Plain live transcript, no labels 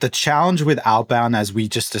The challenge with outbound, as we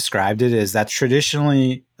just described it, is that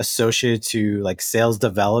traditionally associated to like sales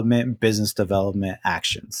development, business development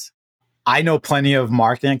actions. I know plenty of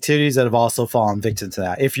marketing activities that have also fallen victim to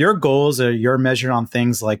that. If your goals are you're measured on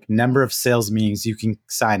things like number of sales meetings you can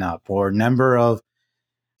sign up or number of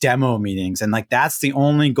demo meetings, and like that's the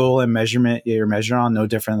only goal and measurement you're measured on, no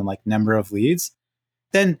different than like number of leads,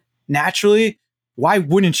 then naturally, why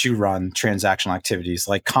wouldn't you run transactional activities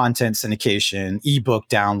like content syndication, ebook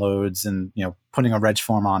downloads, and putting a reg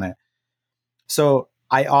form on it? So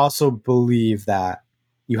I also believe that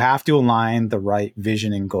you have to align the right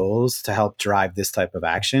vision and goals to help drive this type of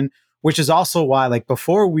action, which is also why, like,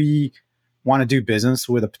 before we want to do business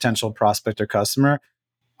with a potential prospect or customer,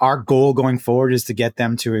 our goal going forward is to get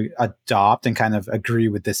them to adopt and kind of agree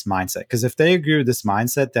with this mindset. Because if they agree with this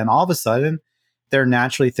mindset, then all of a sudden they're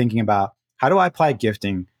naturally thinking about, how do I apply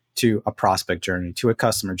gifting to a prospect journey, to a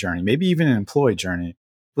customer journey, maybe even an employee journey?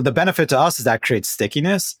 Well, the benefit to us is that creates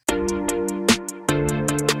stickiness.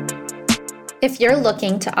 If you're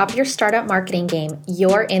looking to up your startup marketing game,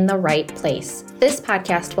 you're in the right place. This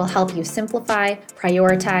podcast will help you simplify,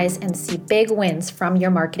 prioritize, and see big wins from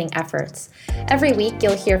your marketing efforts. Every week,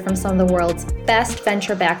 you'll hear from some of the world's best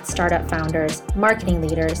venture-backed startup founders, marketing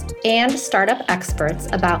leaders, and startup experts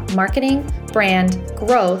about marketing, brand,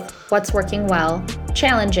 growth, what's working well,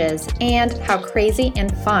 challenges, and how crazy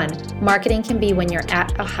and fun marketing can be when you're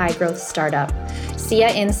at a high-growth startup. See ya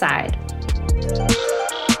inside.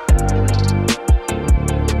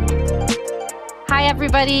 Hi,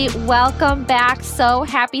 everybody. Welcome back. So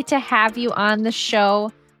happy to have you on the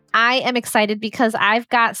show. I am excited because I've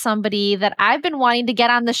got somebody that I've been wanting to get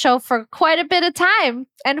on the show for quite a bit of time,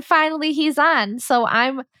 and finally he's on. So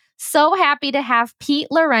I'm so happy to have Pete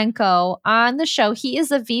Lorenco on the show. He is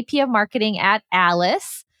the VP of Marketing at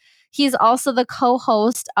Alyce. He's also the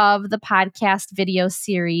co-host of the podcast video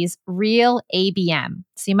series, Real ABM.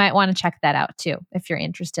 So you might want to check that out too, if you're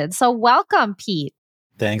interested. So welcome, Pete.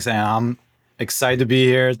 Thanks, Anna. I'm excited to be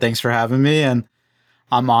here. Thanks for having me. And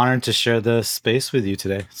I'm honored to share the space with you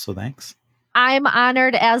today. So thanks. I'm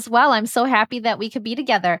honored as well. I'm so happy that we could be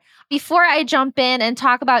together. Before I jump in and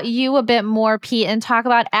talk about you a bit more, Pete, and talk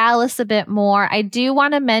about Alyce a bit more, I do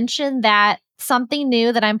want to mention that something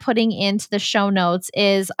new that I'm putting into the show notes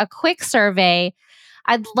is a quick survey.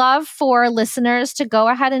 I'd love for listeners to go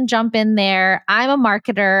ahead and jump in there. I'm a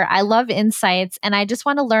marketer. I love insights, and I just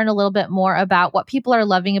want to learn a little bit more about what people are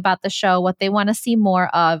loving about the show, what they want to see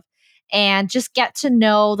more of, and just get to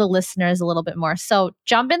know the listeners a little bit more. So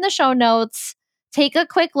jump in the show notes, take a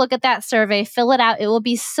quick look at that survey, fill it out. It will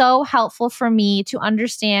be so helpful for me to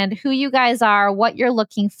understand who you guys are, what you're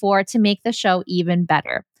looking for to make the show even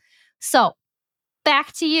better. So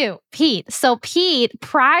back to you, Pete. So Pete,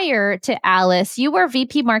 prior to Alyce, you were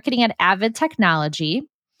VP Marketing at Avid Technology,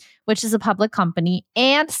 which is a public company,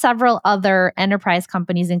 and several other enterprise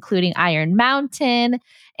companies, including Iron Mountain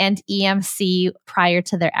and EMC prior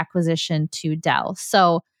to their acquisition to Dell.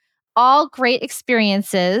 So all great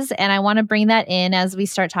experiences. And I want to bring that in as we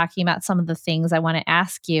start talking about some of the things I want to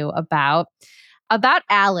ask you about. About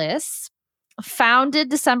Alyce, founded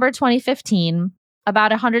December 2015,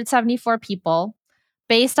 about 174 people,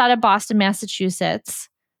 based out of Boston, Massachusetts,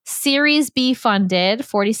 Series B funded,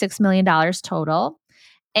 $46 million total.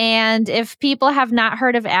 And if people have not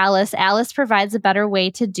heard of Alyce, Alyce provides a better way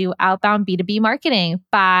to do outbound B2B marketing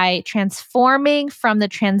by transforming from the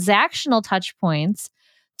transactional touch points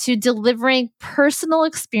to delivering personal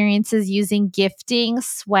experiences using gifting,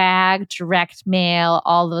 swag, direct mail,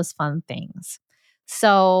 all those fun things.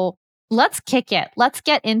 So let's kick it. Let's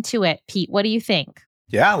get into it. Pete, what do you think?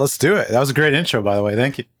 Yeah, let's do it. That was a great intro, by the way.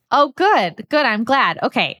 Thank you. Oh, good. Good. I'm glad.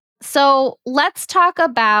 Okay. So let's talk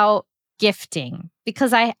about gifting,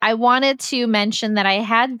 because I wanted to mention that I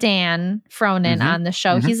had Dan Fronin on the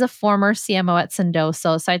show. He's a former CMO at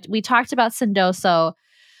Sendoso. So we talked about Sendoso,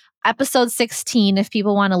 episode 16, if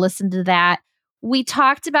people want to listen to that. We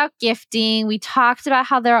talked about gifting. We talked about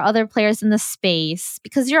how there are other players in the space,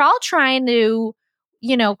 because you're all trying to,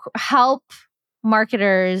 help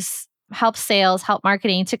marketers, help sales, help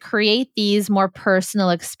marketing to create these more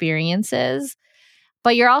personal experiences,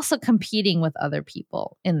 but you're also competing with other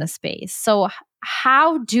people in the space. So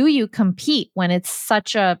how do you compete when it's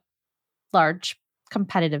such a large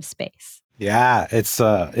competitive space? Yeah, it's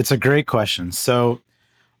a great question. So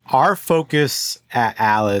our focus at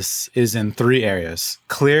Alyce is in three areas: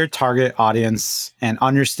 clear target audience and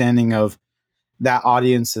understanding of that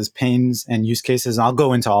audience's pains and use cases. And I'll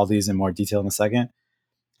go into all these in more detail in a second.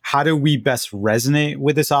 How do we best resonate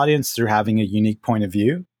with this audience through having a unique point of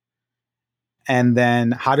view? And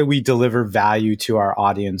then how do we deliver value to our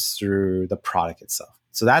audience through the product itself?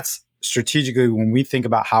 So that's strategically when we think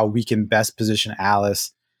about how we can best position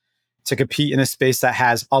Alyce to compete in a space that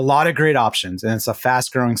has a lot of great options, and it's a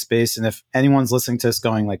fast growing space. And if anyone's listening to us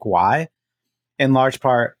going like, why? In large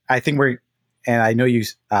part, I think and I know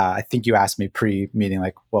I think you asked me pre-meeting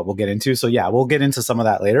like what we'll get into. So yeah, we'll get into some of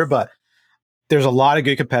that later, but there's a lot of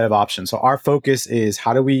good competitive options. So our focus is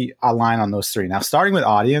how do we align on those three? Now, starting with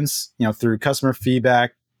audience, through customer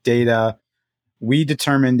feedback, data, we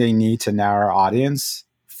determined a need to narrow our audience,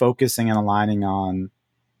 focusing and aligning on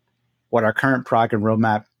what our current product and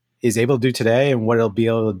roadmap is able to do today and what it'll be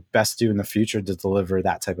able to best do in the future to deliver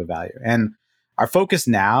that type of value. And our focus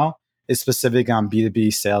now is specific on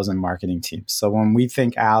B2B sales and marketing teams. So when we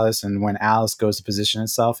think Alyce and when Alyce goes to position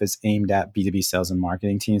itself, it's aimed at B2B sales and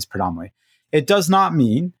marketing teams predominantly. It does not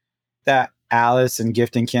mean that Alyce and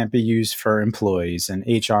gifting can't be used for employees and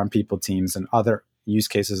HR and people teams and other use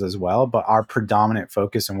cases as well. But our predominant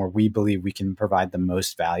focus and where we believe we can provide the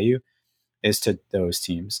most value is to those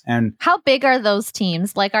teams. And how big are those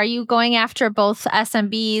teams? Like, are you going after both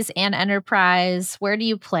SMBs and enterprise? Where do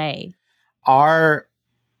you play? Our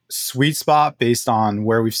sweet spot based on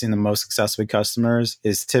where we've seen the most success with customers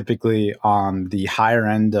is typically on the higher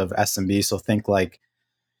end of SMB. So think like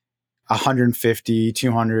 150,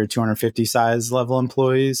 200, 250 size level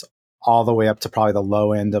employees, all the way up to probably the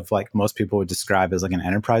low end of like most people would describe as like an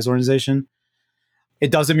enterprise organization.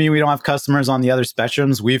 It doesn't mean we don't have customers on the other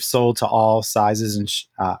spectrums. We've sold to all sizes and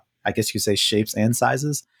I guess you could say shapes and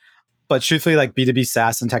sizes. But truthfully, like B2B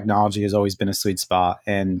SaaS and technology has always been a sweet spot.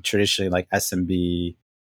 And traditionally, like SMB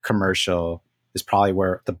commercial is probably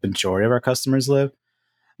where the majority of our customers live.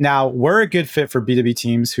 Now, we're a good fit for B2B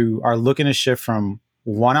teams who are looking to shift from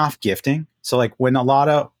one-off gifting. So like when a lot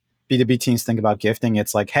of B2B teams think about gifting,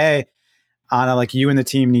 it's like, hey, Anna, like you and the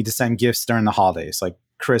team need to send gifts during the holidays, like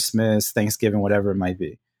Christmas, Thanksgiving, whatever it might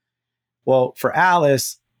be. Well, for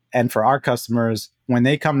Alyce and for our customers, when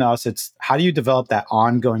they come to us, it's how do you develop that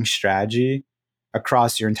ongoing strategy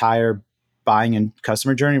across your entire buying and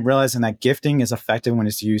customer journey, realizing that gifting is effective when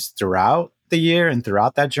it's used throughout the year and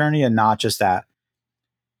throughout that journey and not just at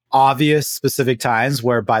obvious specific times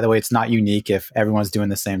where, by the way, it's not unique if everyone's doing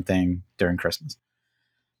the same thing during Christmas.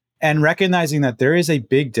 And recognizing that there is a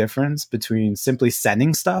big difference between simply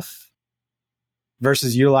sending stuff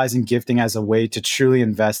versus utilizing gifting as a way to truly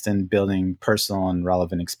invest in building personal and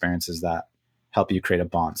relevant experiences that help you create a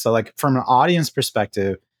bond. So like from an audience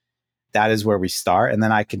perspective, that is where we start. And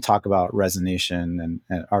then I can talk about resonation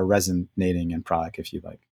and or resonating in product if you'd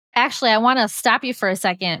like. Actually, I want to stop you for a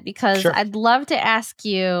second because Sure. I'd love to ask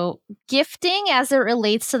you gifting as it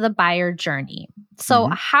relates to the buyer journey. So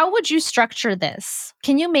how would you structure this?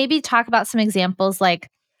 Can you maybe talk about some examples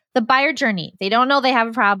like the buyer journey? They don't know they have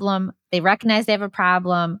a problem. They recognize they have a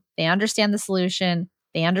problem. They understand the solution.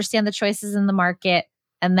 They understand the choices in the market.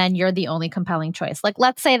 And then you're the only compelling choice. Like,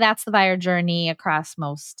 let's say that's the buyer journey across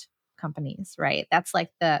most companies, right? That's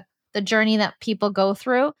like the journey that people go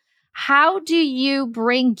through. How do you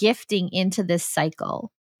bring gifting into this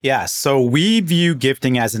cycle? Yeah, so we view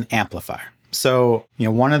gifting as an amplifier. So,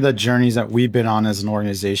 one of the journeys that we've been on as an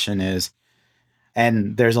organization is,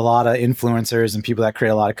 and there's a lot of influencers and people that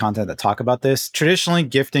create a lot of content that talk about this. Traditionally,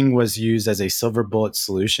 gifting was used as a silver bullet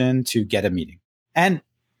solution to get a meeting. And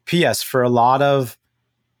PS, for a lot of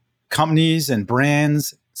companies and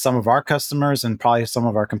brands, some of our customers and probably some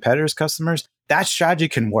of our competitors' customers, that strategy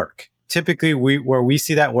can work. Typically, where we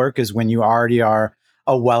see that work is when you already are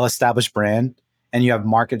a well-established brand and you have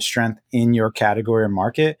market strength in your category or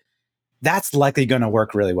market. That's likely going to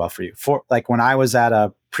work really well for you. For like when I was at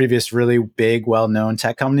a previous really big, well-known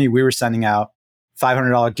tech company, we were sending out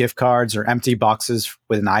 $500 gift cards or empty boxes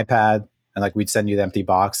with an iPad, and like we'd send you the empty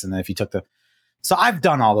box, and then if you took so I've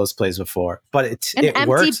done all those plays before, but it empty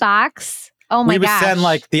works. Box. Oh my gosh! We would send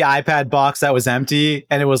like the iPad box that was empty,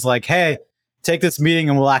 and it was like, hey, take this meeting,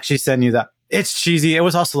 and we'll actually send you that. It's cheesy. It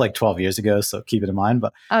was also like 12 years ago, so keep it in mind.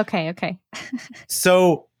 But okay.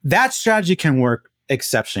 So that strategy can work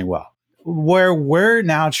exceptionally well. Where we're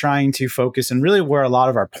now trying to focus and really where a lot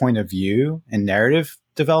of our point of view and narrative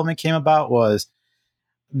development came about was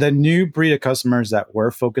the new breed of customers that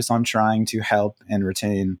we're focused on trying to help and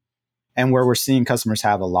retain, and where we're seeing customers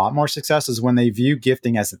have a lot more success is when they view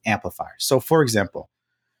gifting as an amplifier. So for example,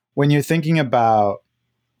 when you're thinking about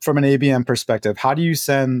from an ABM perspective, how do you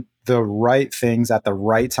send the right things at the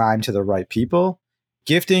right time to the right people?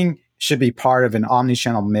 Gifting should be part of an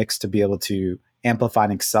omni-channel mix to be able to amplify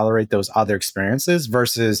and accelerate those other experiences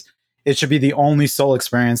versus it should be the only sole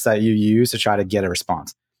experience that you use to try to get a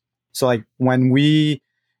response. So like when we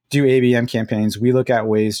do ABM campaigns, we look at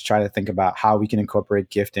ways to try to think about how we can incorporate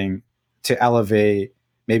gifting to elevate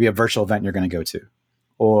maybe a virtual event you're going to go to,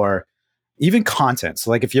 or even content.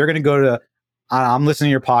 So like if you're going to go to, I'm listening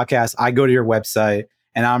to your podcast, I go to your website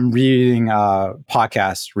and I'm reading a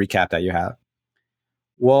podcast recap that you have.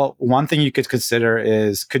 Well, one thing you could consider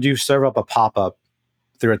is, could you serve up a pop-up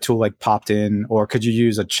through a tool like Popped In, or could you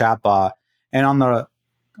use a chatbot? And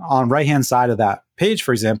on right hand side of that page,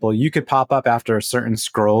 for example, you could pop up after a certain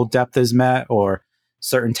scroll depth is met or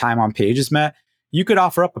certain time on page is met. You could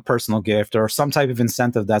offer up a personal gift or some type of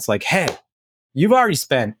incentive that's like, hey, you've already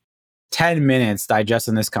spent 10 minutes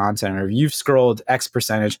digesting this content, or you've scrolled X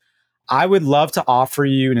percentage. I would love to offer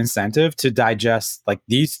you an incentive to digest like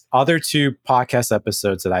these other 2 podcast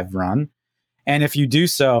episodes that I've run. And if you do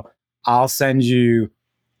so, I'll send you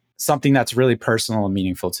something that's really personal and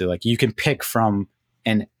meaningful too. Like you can pick from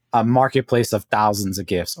a marketplace of thousands of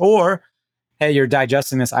gifts. Or, hey, you're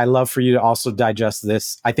digesting this. I love for you to also digest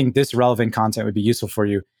this. I think this relevant content would be useful for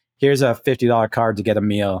you. Here's a $50 card to get a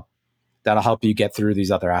meal that'll help you get through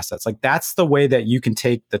these other assets. Like that's the way that you can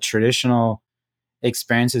take the traditional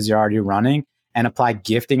experiences you're already running and apply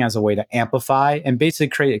gifting as a way to amplify and basically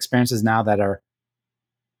create experiences now that are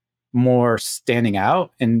more standing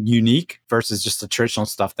out and unique versus just the traditional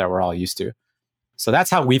stuff that we're all used to. So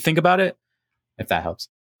that's how we think about it, if that helps.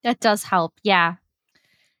 That does help. Yeah.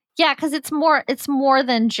 Yeah, because it's more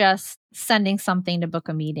than just sending something to book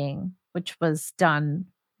a meeting, which was done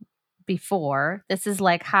before. This is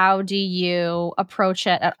like, how do you approach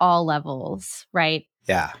it at all levels, right?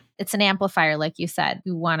 Yeah. It's an amplifier, like you said.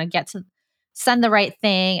 You want to get to send the right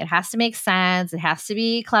thing. It has to make sense. It has to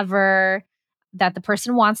be clever, that the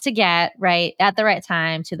person wants to get right at the right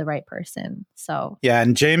time to the right person. So yeah,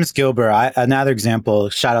 and James Gilbert, another example.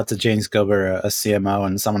 Shout out to James Gilbert, a CMO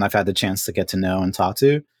and someone I've had the chance to get to know and talk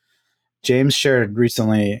to. James shared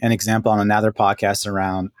recently an example on another podcast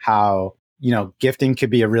around how, gifting could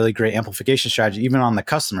be a really great amplification strategy, even on the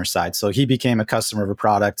customer side. So he became a customer of a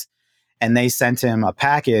product and they sent him a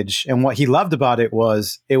package. And what he loved about it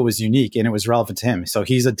was unique and it was relevant to him. So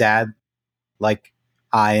he's a dad like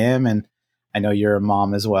I am, and I know you're a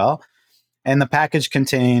mom as well. And the package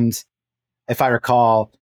contained, if I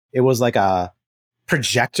recall, it was like a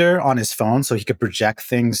projector on his phone so he could project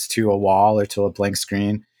things to a wall or to a blank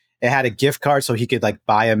screen. It had a gift card so he could like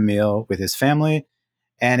buy a meal with his family.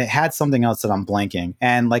 And it had something else that I'm blanking.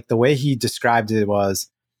 And like the way he described it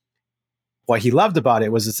was, what he loved about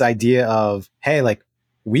it was this idea of, hey, like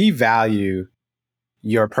we value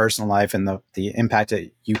your personal life and the impact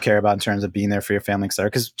that you care about in terms of being there for your family, et cetera.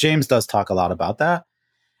 Because James does talk a lot about that.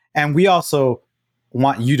 And we also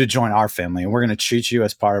want you to join our family and we're going to treat you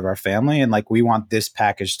as part of our family. And like, we want this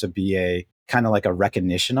package to be a kind of like a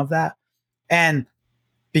recognition of that. And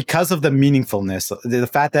because of the meaningfulness, the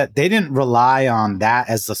fact that they didn't rely on that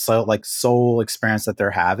as the sole experience that they're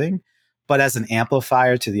having, but as an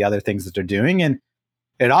amplifier to the other things that they're doing. And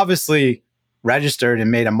it obviously registered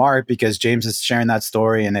and made a mark because James is sharing that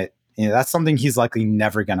story, and that's something he's likely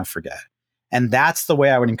never going to forget. And that's the way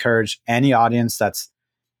I would encourage any audience that's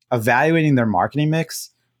evaluating their marketing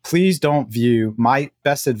mix. Please don't view, my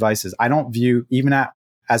best advice is, I don't view, even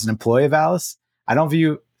as an employee of Alyce, I don't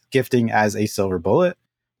view gifting as a silver bullet,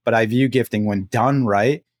 but I view gifting, when done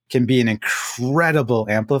right, can be an incredible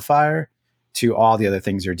amplifier to all the other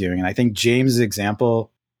things you're doing. And I think James'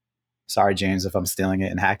 example, sorry, James, if I'm stealing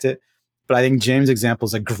it and hacked it, but I think James' example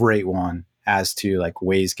is a great one as to like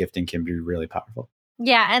ways gifting can be really powerful.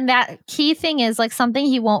 yeah, and that key thing is like something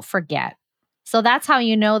he won't forget. So that's how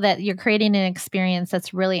you know that you're creating an experience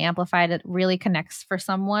that's really amplified. It really connects for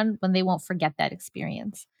someone when they won't forget that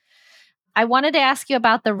experience. I wanted to ask you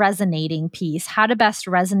about the resonating piece, how to best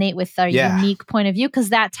resonate with a unique point of view, because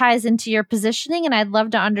that ties into your positioning. And I'd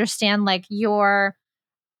love to understand like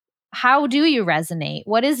how do you resonate?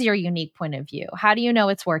 What is your unique point of view? How do you know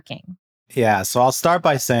it's working? Yeah, so I'll start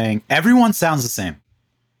by saying everyone sounds the same.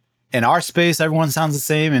 In our space, everyone sounds the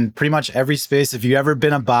same. In pretty much every space, if you've ever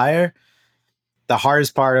been a buyer, the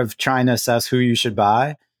hardest part of trying to assess who you should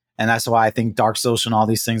buy, and that's why I think dark social and all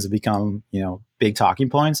these things have become, big talking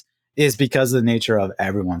points, is because of the nature of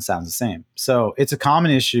everyone sounds the same. So it's a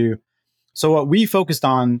common issue. So what we focused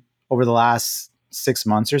on over the last 6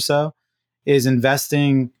 months or so is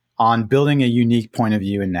investing on building a unique point of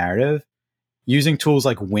view and narrative, using tools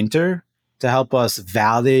like Winter to help us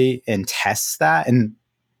validate and test that. And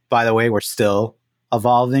by the way, we're still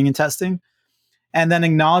evolving and testing. And then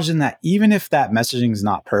acknowledging that even if that messaging is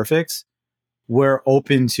not perfect, we're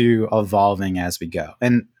open to evolving as we go.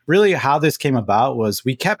 And really how this came about was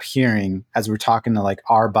we kept hearing, as we're talking to like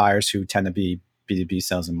our buyers who tend to be B2B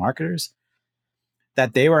sales and marketers,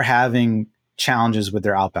 that they were having challenges with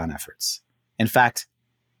their outbound efforts. In fact,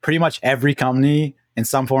 pretty much every company in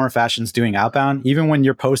some form or fashion is doing outbound, even when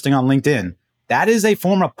you're posting on LinkedIn, that is a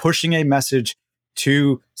form of pushing a message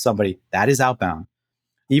to somebody. That is outbound.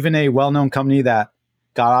 Even a well-known company that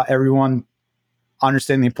got everyone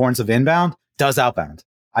understanding the importance of inbound does outbound.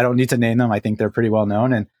 I don't need to name them. I think they're pretty well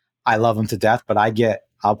known and I love them to death, but I get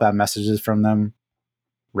outbound messages from them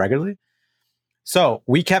regularly. So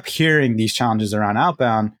we kept hearing these challenges around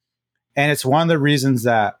outbound. And it's one of the reasons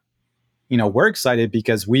that, we're excited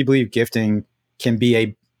because we believe gifting can be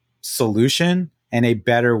a solution and a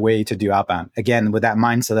better way to do outbound. Again, with that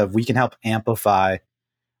mindset of we can help amplify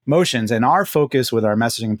motions. And our focus with our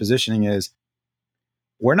messaging and positioning is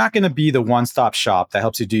we're not going to be the one-stop shop that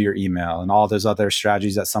helps you do your email and all those other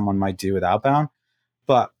strategies that someone might do with outbound.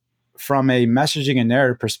 But from a messaging and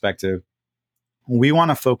narrative perspective, we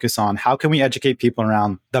want to focus on how can we educate people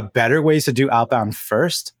around the better ways to do outbound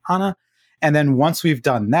first, Anna. And then once we've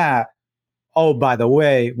done that, oh, by the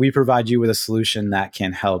way, we provide you with a solution that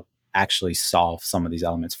can help actually solve some of these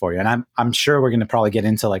elements for you. And I'm sure we're going to probably get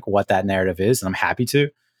into like what that narrative is, and I'm happy to,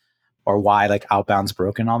 or why like outbound's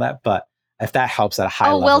broken and all that. But if that helps at a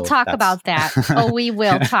high level. We'll talk about that. We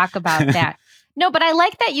will talk about that. No, but I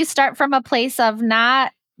like that you start from a place of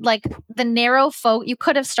not like the narrow you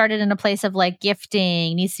could have started in a place of like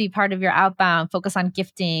gifting needs to be part of your outbound, focus on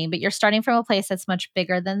gifting, but you're starting from a place that's much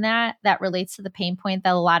bigger than that relates to the pain point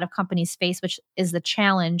that a lot of companies face, which is the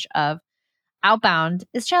challenge of outbound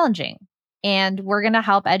is challenging. And we're going to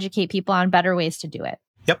help educate people on better ways to do it.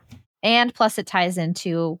 Yep. And plus it ties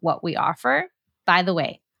into what we offer. By the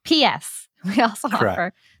way, P.S. we also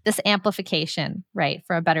offer this amplification, right,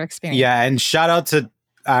 for a better experience. Yeah, and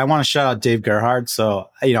I want to shout out Dave Gerhardt. So,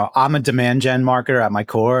 I'm a demand gen marketer at my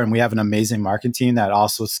core, and we have an amazing marketing team that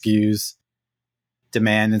also skews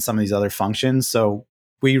demand and some of these other functions. So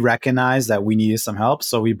we recognized that we needed some help.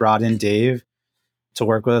 So we brought in Dave to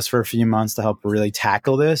work with us for a few months to help really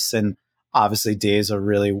tackle this. And obviously Dave's a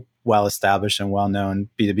really well-established and well-known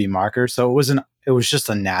B2B marketer. So it was just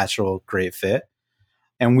a natural, great fit.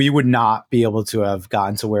 And we would not be able to have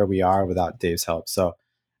gotten to where we are without Dave's help. So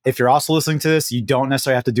if you're also listening to this, you don't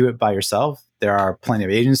necessarily have to do it by yourself. There are plenty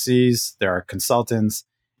of agencies, there are consultants.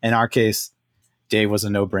 In our case, Dave was a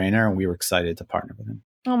no-brainer and we were excited to partner with him.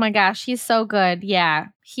 Oh my gosh, he's so good. Yeah,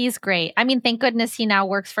 he's great. I mean, thank goodness he now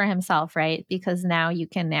works for himself, right? Because now you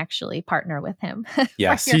can actually partner with him.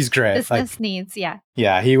 Yes, he's great. Business needs, yeah.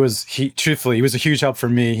 Yeah, he was a huge help for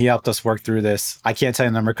me. He helped us work through this. I can't tell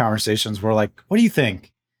you the number of conversations we're like, what do you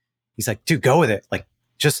think? He's like, dude, go with it. Like,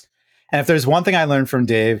 and if there's one thing I learned from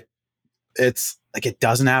Dave, it's like, it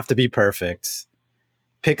doesn't have to be perfect.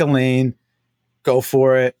 Pick a lane, go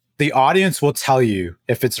for it. The audience will tell you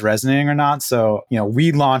if it's resonating or not. So,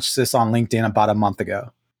 we launched this on LinkedIn about a month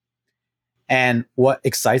ago. And what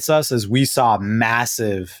excites us is we saw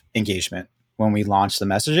massive engagement when we launched the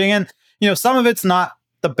messaging. And, some of it's not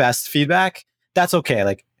the best feedback. That's okay.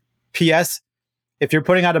 Like, P.S., if you're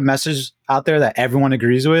putting out a message out there that everyone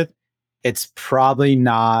agrees with, it's probably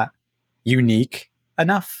not unique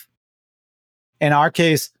enough. In our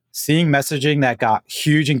case, seeing messaging that got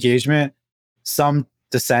huge engagement, some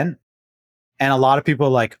dissent, and a lot of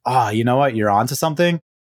people like, oh, you know what? You're onto something.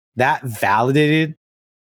 That validated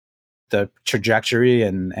the trajectory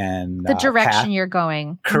and the direction path. You're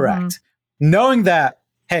going. Correct. Mm-hmm. Knowing that,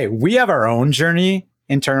 hey, we have our own journey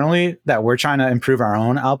internally that we're trying to improve our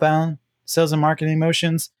own outbound sales and marketing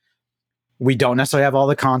motions. We don't necessarily have all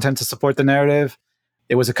the content to support the narrative.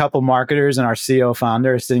 It was a couple marketers and our CEO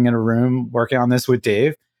founder sitting in a room working on this with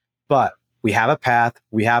Dave, but we have a path.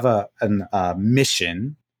 We have a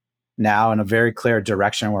mission now and a very clear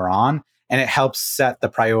direction we're on, and it helps set the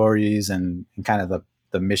priorities and kind of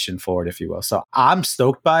the mission forward, if you will. So I'm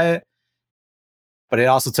stoked by it, but it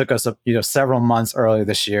also took us several months earlier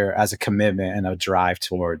this year as a commitment and a drive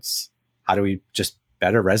towards how do we just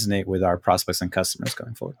better resonate with our prospects and customers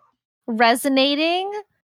going forward. Resonating,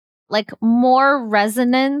 like more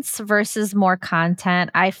resonance versus more content.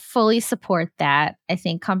 I fully support that. I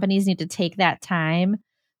think companies need to take that time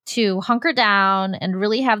to hunker down and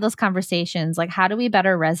really have those conversations. Like, how do we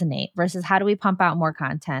better resonate versus how do we pump out more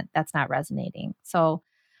content that's not resonating? So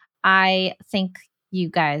I think you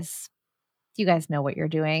guys know what you're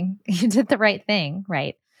doing. You did the right thing,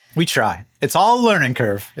 right? We try. It's all a learning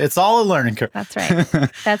curve. That's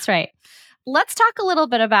right. That's right. Let's talk a little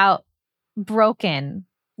bit about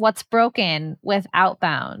what's broken with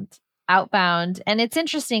outbound. And it's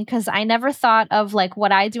interesting because I never thought of like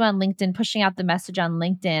what I do on LinkedIn, pushing out the message on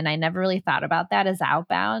LinkedIn. I never really thought about that as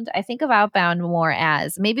outbound. I think of outbound more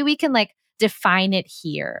as maybe we can like define it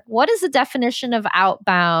here. What is the definition of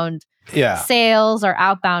outbound Yeah. sales or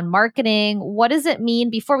outbound marketing? What does it mean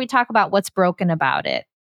before we talk about what's broken about it?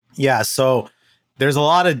 Yeah. So there's a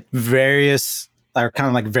lot of various or kind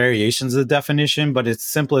of like variations of the definition, but its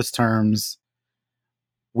simplest terms,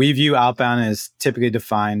 we view outbound as typically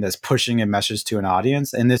defined as pushing a message to an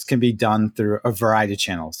audience. And this can be done through a variety of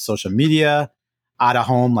channels: social media, out of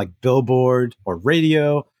home, like billboard or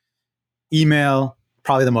radio, email,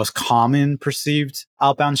 probably the most common perceived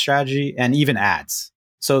outbound strategy, and even ads.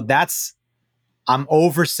 So I'm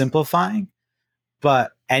oversimplifying,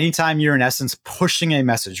 but anytime you're in essence pushing a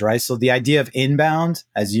message, right? So the idea of inbound,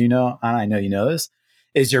 as you know, and I know you know this,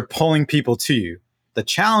 is you're pulling people to you. The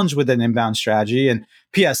challenge with an inbound strategy, and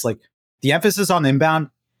PS, like the emphasis on inbound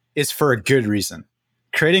is for a good reason.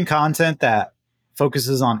 Creating content that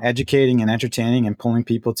focuses on educating and entertaining and pulling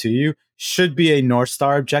people to you should be a North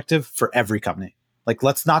Star objective for every company. Like,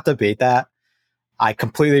 let's not debate that. I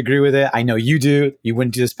completely agree with it. I know you do. You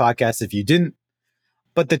wouldn't do this podcast if you didn't.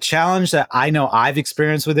 But the challenge that I know I've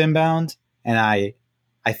experienced with inbound, and I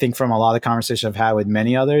think from a lot of conversations I've had with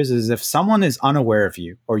many others, is if someone is unaware of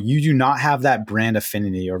you or you do not have that brand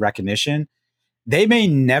affinity or recognition, they may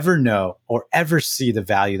never know or ever see the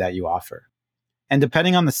value that you offer. And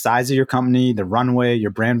depending on the size of your company, the runway,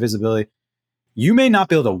 your brand visibility, you may not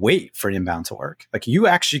be able to wait for inbound to work. Like, you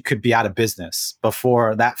actually could be out of business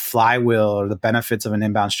before that flywheel or the benefits of an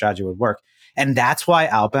inbound strategy would work. And that's why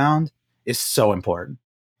outbound is so important.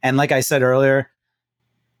 And like I said earlier,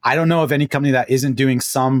 I don't know of any company that isn't doing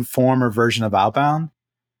some form or version of outbound.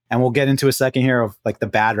 And we'll get into a second here of like the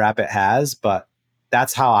bad rap it has, but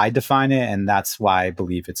that's how I define it. And that's why I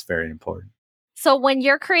believe it's very important. So when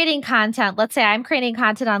you're creating content, let's say I'm creating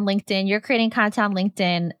content on LinkedIn, you're creating content on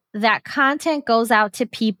LinkedIn, that content goes out to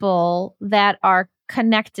people that are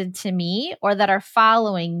connected to me or that are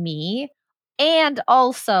following me, and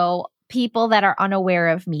also people that are unaware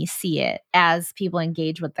of me see it as people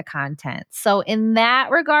engage with the content. So in that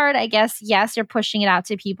regard, I guess, yes, you're pushing it out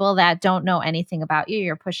to people that don't know anything about you,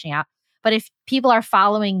 you're pushing out. But if people are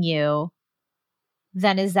following you,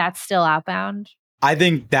 then is that still outbound? I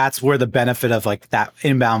think that's where the benefit of like that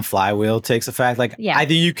inbound flywheel takes effect. Like, Yeah. I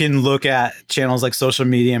think you can look at channels like social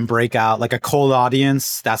media and break out like a cold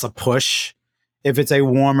audience. That's a push. If it's a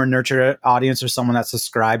warm or nurtured audience or someone that's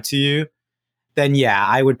subscribed to you, then yeah,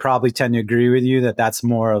 I would probably tend to agree with you that that's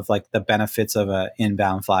more of like the benefits of an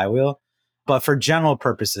inbound flywheel. But for general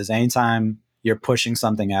purposes, anytime you're pushing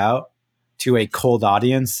something out to a cold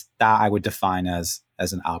audience, that I would define as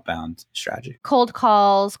an outbound strategy. Cold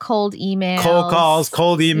calls, cold emails. Cold calls,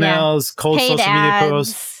 cold emails, cold Paid social media ads.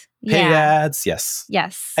 posts, paid ads. Yes.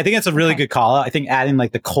 Yes. I think that's a really good call out. I think adding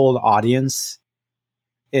like the cold audience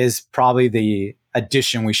is probably the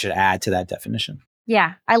addition we should add to that definition.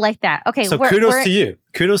 Yeah, I like that. Okay. So kudos to you.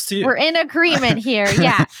 Kudos to you. We're in agreement here.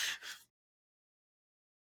 Yeah.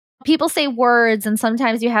 People say words and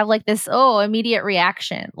sometimes you have like this, immediate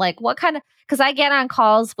reaction. Like what kind of, because I get on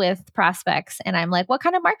calls with prospects and I'm like, what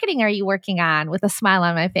kind of marketing are you working on, with a smile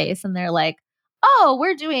on my face? And they're like, oh,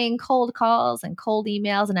 we're doing cold calls and cold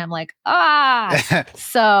emails. And I'm like,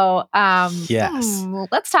 so yes.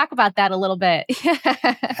 Let's talk about that a little bit.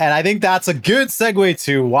 And I think that's a good segue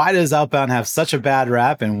to why does outbound have such a bad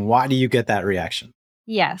rap and why do you get that reaction?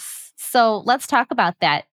 Yes. So let's talk about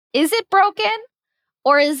that. Is it broken?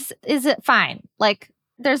 Or is it fine? Like,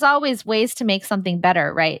 there's always ways to make something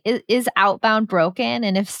better, right? Is outbound broken?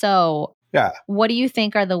 And if so, yeah, what do you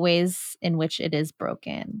think are the ways in which it is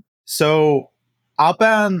broken? So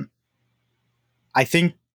outbound, I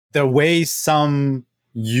think the way some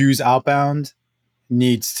use outbound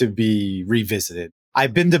needs to be revisited.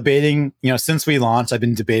 I've been debating, since we launched, I've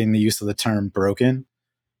been debating the use of the term broken,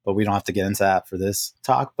 but we don't have to get into that for this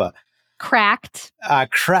talk. But cracked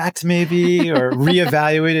maybe, or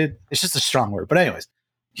reevaluated. It's just a strong word. But anyways,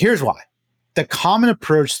 here's why. The common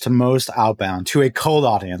approach to most outbound, to a cold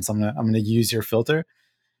audience, I'm gonna use your filter,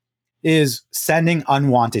 is sending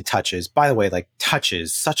unwanted touches. By the way, like,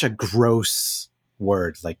 touches, such a gross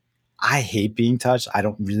word. Like, I hate being touched. I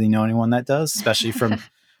don't really know anyone that does, especially from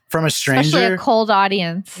a stranger. Especially a cold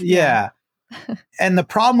audience. Yeah. And the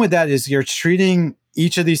problem with that is you're treating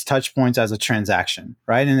each of these touch points as a transaction,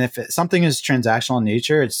 right? And if something is transactional in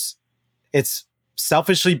nature, it's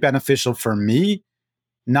selfishly beneficial for me,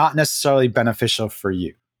 not necessarily beneficial for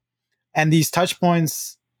you. And these touch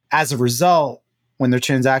points, as a result, when they're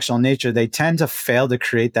transactional in nature, they tend to fail to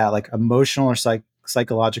create that like emotional or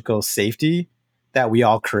psychological safety that we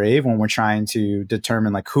all crave when we're trying to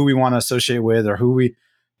determine like who we want to associate with or who we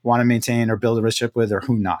want to maintain or build a relationship with or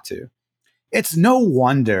who not to. It's no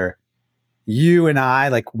wonder you and I,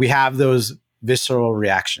 like, we have those visceral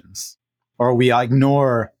reactions or we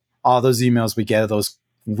ignore all those emails we get, those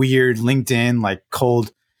weird LinkedIn, like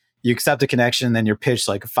cold, you accept a connection, then you're pitched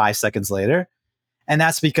like 5 seconds later. And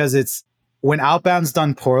that's because it's when outbound's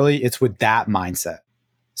done poorly, it's with that mindset.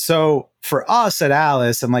 So for us at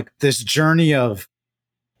Alyce and like this journey of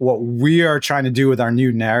what we are trying to do with our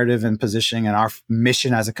new narrative and positioning and our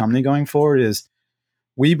mission as a company going forward is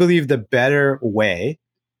we believe the better way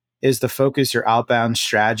is to focus your outbound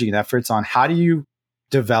strategy and efforts on how do you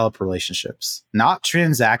develop relationships, not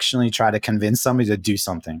transactionally try to convince somebody to do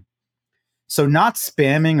something. So not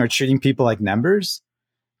spamming or treating people like numbers,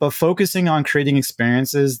 but focusing on creating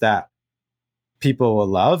experiences that people will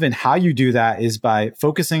love. And how you do that is by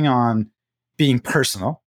focusing on being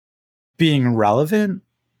personal, being relevant,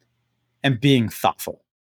 and being thoughtful.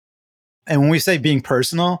 And when we say being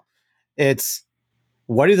personal, it's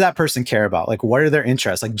what does that person care about? Like, what are their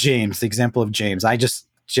interests? Like James, the example of James.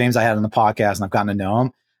 James I had on the podcast and I've gotten to know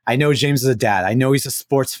him. I know James is a dad. I know he's a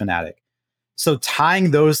sports fanatic. So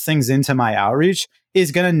tying those things into my outreach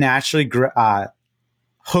is going to naturally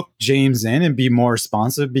hook James in and be more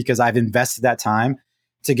responsive because I've invested that time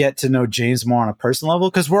to get to know James more on a personal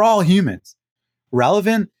level because we're all humans.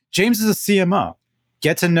 Relevant, James is a CMO.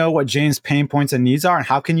 Get to know what James' pain points and needs are and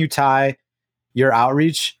how can you tie your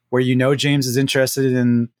outreach where you know James is interested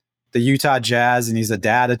in the Utah Jazz and he's a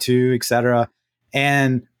dad of two, et cetera.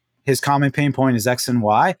 And his common pain point is X and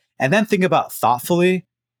Y. And then think about thoughtfully,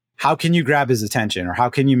 how can you grab his attention or how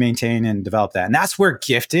can you maintain and develop that? And that's where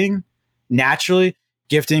gifting, naturally,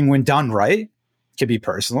 gifting when done right, can be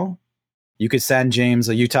personal. You could send James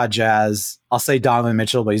a Utah Jazz, I'll say Donovan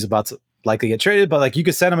Mitchell, but he's about to likely get traded. But like you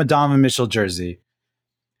could send him a Donovan Mitchell jersey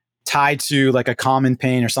tied to like a common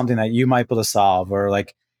pain or something that you might be able to solve. Or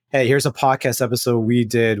like, hey, here's a podcast episode we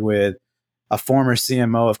did with a former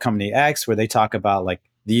CMO of company X where they talk about like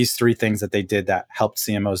these 3 things that they did that helped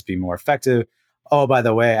CMOs be more effective. Oh, by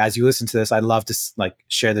the way, as you listen to this, I'd love to like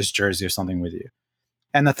share this jersey or something with you.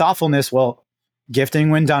 And the thoughtfulness, well, gifting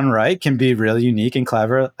when done right can be really unique and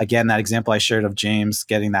clever. Again, that example I shared of James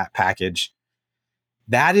getting that package.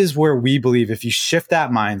 That is where we believe if you shift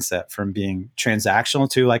that mindset from being transactional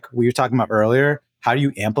to like we were talking about earlier, how do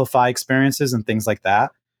you amplify experiences and things like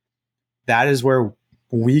that? That is where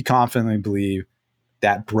we confidently believe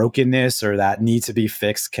that brokenness or that need to be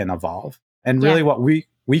fixed can evolve. And really what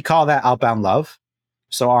we call that outbound love.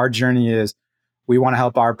 So our journey is we want to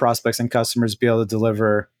help our prospects and customers be able to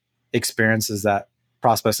deliver experiences that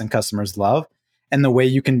prospects and customers love. And the way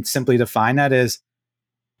you can simply define that is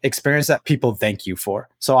experience that people thank you for.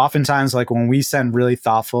 So oftentimes, like when we send really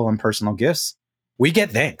thoughtful and personal gifts, we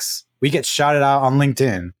get thanks. We get shouted out on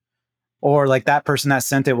LinkedIn, or like that person that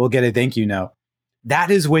sent it will get a thank you note.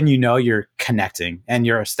 That is when you know you're connecting and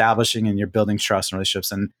you're establishing and you're building trust and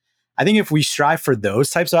relationships. And I think if we strive for those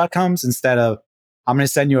types of outcomes instead of, I'm going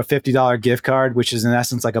to send you a $50 gift card, which is in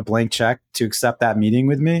essence like a blank check to accept that meeting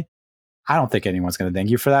with me, I don't think anyone's going to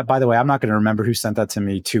thank you for that. By the way, I'm not going to remember who sent that to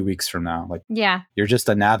me 2 weeks from now. Like, you're just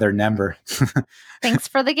another number. Thanks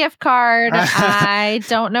for the gift card. I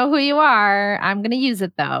don't know who you are. I'm going to use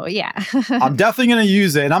it though. Yeah. I'm definitely going to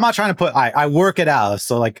use it. And I'm not trying to put, I work at Alyce.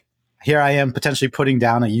 So like here I am potentially putting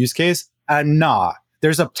down a use case. Nah,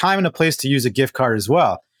 there's a time and a place to use a gift card as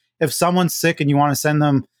well. If someone's sick and you want to send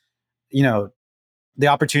them, you know, the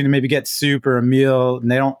opportunity to maybe get soup or a meal and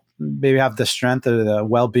they don't maybe have the strength or the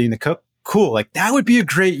well-being to cook, cool. Like that would be a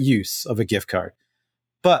great use of a gift card.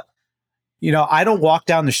 But, you know, I don't walk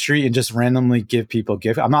down the street and just randomly give people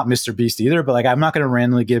gift. I'm not Mr. Beast either, but like, I'm not going to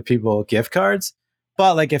randomly give people gift cards.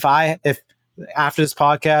 But like, if after this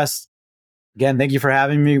podcast, again, thank you for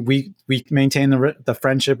having me. We maintain the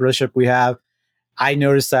friendship, relationship we have. I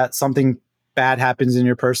notice that something bad happens in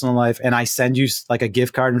your personal life and I send you like a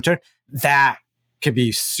gift card in return. That could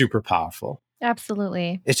be super powerful.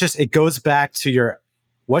 Absolutely. It's just, it goes back to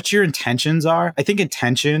what your intentions are. I think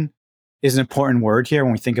intention is an important word here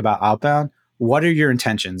when we think about outbound. What are your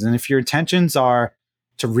intentions? And if your intentions are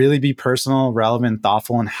to really be personal, relevant,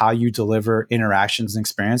 thoughtful in how you deliver interactions and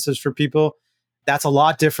experiences for people, that's a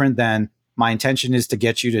lot different than my intention is to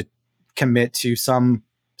get you to commit to some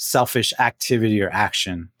selfish activity or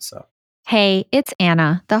action. So, hey, it's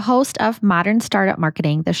Anna, the host of Modern Startup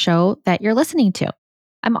Marketing, the show that you're listening to.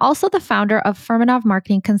 I'm also the founder of Firmenov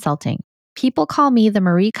Marketing Consulting. People call me the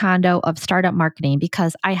Marie Kondo of startup marketing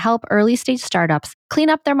because I help early stage startups clean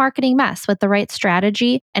up their marketing mess with the right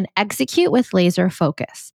strategy and execute with laser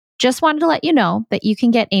focus. Just wanted to let you know that you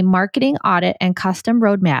can get a marketing audit and custom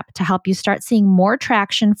roadmap to help you start seeing more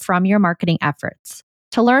traction from your marketing efforts.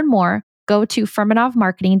 To learn more, go to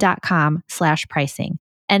firmenovmarketing.com/pricing.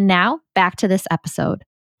 And now back to this episode.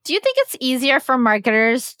 Do you think it's easier for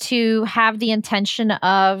marketers to have the intention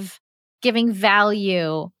of giving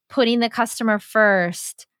value, putting the customer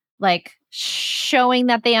first, like showing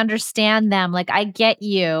that they understand them, like I get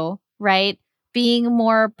you, right? Being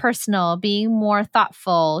more personal, being more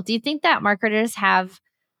thoughtful. Do you think that marketers have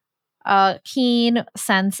a keen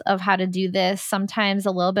sense of how to do this, sometimes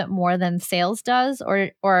a little bit more than sales does?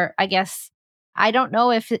 Or I guess I don't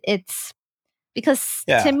know if it's because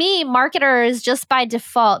to Yeah. me, marketers just by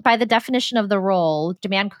default, by the definition of the role,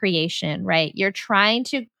 demand creation, right? You're trying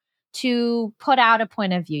to put out a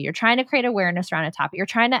point of view. You're trying to create awareness around a topic. You're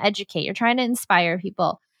trying to educate. You're trying to inspire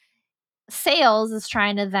people. Sales is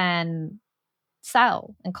trying to then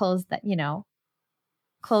sell and close that,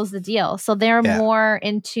 close the deal. So they're Yeah. more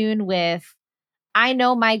in tune with, I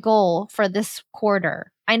know my goal for this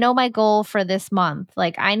quarter. I know my goal for this month.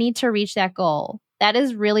 Like I need to reach that goal. That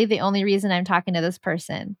is really the only reason I'm talking to this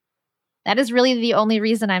person. That is really the only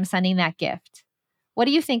reason I'm sending that gift. What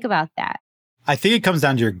do you think about that? I think it comes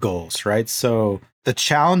down to your goals, right? So the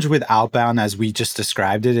challenge with outbound, as we just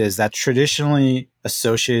described it, is that traditionally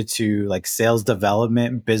associated to like sales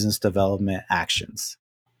development, business development actions.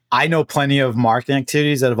 I know plenty of marketing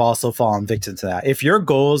activities that have also fallen victim to that. If your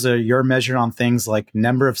goals are you're measured on things like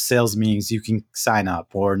number of sales meetings you can sign up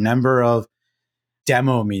or number of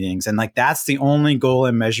demo meetings, and like that's the only goal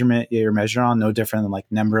and measurement you're measured on, no different than like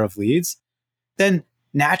number of leads, then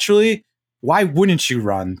naturally, why wouldn't you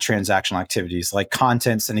run transactional activities like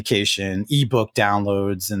content syndication, ebook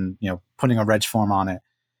downloads, and putting a reg form on it?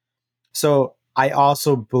 So I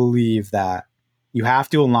also believe that you have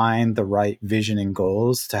to align the right vision and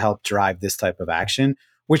goals to help drive this type of action,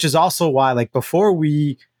 which is also why, like, before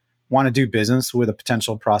we want to do business with a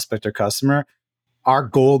potential prospect or customer, our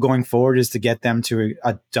goal going forward is to get them to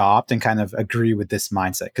adopt and kind of agree with this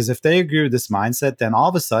mindset. Because if they agree with this mindset, then all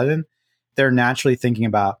of a sudden they're naturally thinking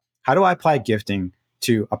about, how do I apply gifting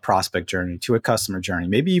to a prospect journey, to a customer journey,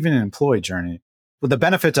 maybe even an employee journey? Well, the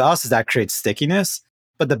benefit to us is that creates stickiness,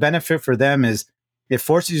 but the benefit for them is it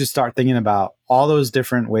forces you to start thinking about all those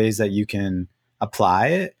different ways that you can apply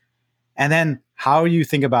it. And then how you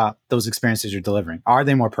think about those experiences you're delivering. Are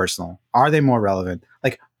they more personal? Are they more relevant?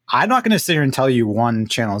 Like, I'm not going to sit here and tell you one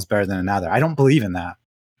channel is better than another. I don't believe in that.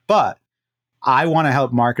 But I want to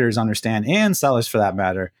help marketers understand, and sellers for that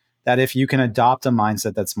matter, that if you can adopt a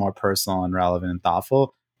mindset that's more personal and relevant and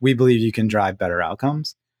thoughtful, we believe you can drive better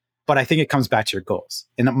outcomes. But I think it comes back to your goals.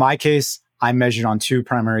 In my case, I measured on two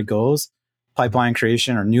primary goals: pipeline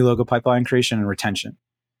creation, or new logo pipeline creation, and retention.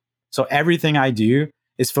 So everything I do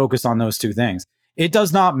is focused on those two things. It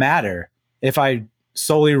does not matter if I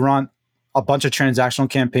solely run a bunch of transactional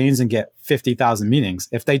campaigns and get 50,000 meetings.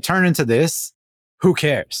 If they turn into this, who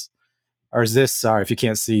cares? Or is this, sorry, if you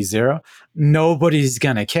can't see, zero? Nobody's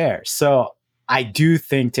going to care. So I do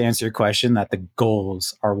think, to answer your question, that the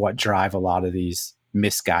goals are what drive a lot of these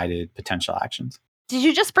misguided potential actions. Did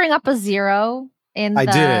you just bring up a zero in I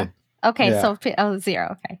did. Okay, Yeah. so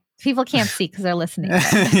zero. Okay. People can't see because they're listening.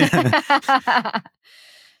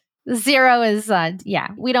 Zero is,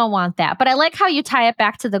 we don't want that. But I like how you tie it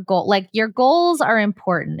back to the goal. Like your goals are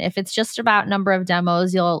important. If it's just about number of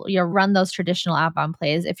demos, you'll run those traditional outbound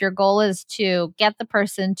plays. If your goal is to get the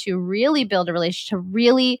person to really build a relationship, to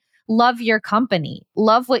really love your company,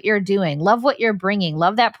 love what you're doing, love what you're bringing,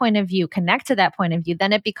 love that point of view, connect to that point of view,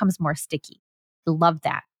 then it becomes more sticky. Love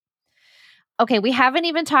that. Okay, we haven't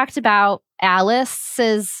even talked about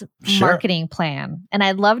Alyce's marketing plan. And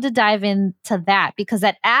I'd love to dive into that because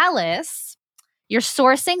at Alyce, you're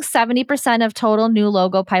sourcing 70% of total new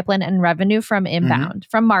logo pipeline and revenue from inbound,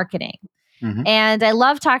 from marketing. And I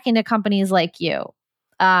love talking to companies like you.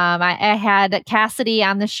 I had Cassidy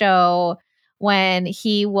on the show when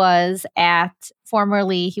he was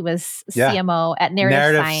formerly he was CMO at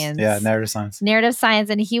Narrative Science. Yeah, Narrative Science. Narrative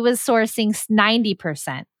Science. And he was sourcing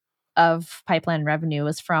 90% of pipeline revenue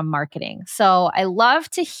was from marketing. So I love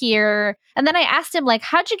to hear. And then I asked him, like,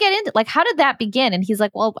 how'd you get into, like, how did that begin? And he's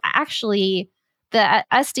like, well, actually, the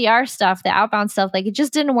SDR stuff, the outbound stuff, like, it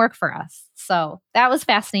just didn't work for us. So that was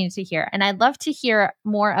fascinating to hear. And I'd love to hear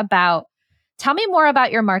more about, tell me more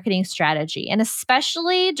about your marketing strategy. And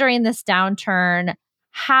especially during this downturn,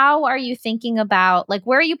 how are you thinking about, like,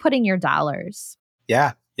 where are you putting your dollars?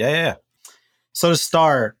 Yeah. So to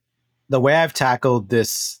start, the way I've tackled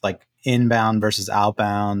this, like inbound versus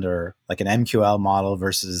outbound, or like an MQL model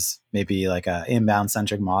versus maybe like a inbound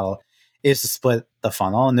centric model, is to split the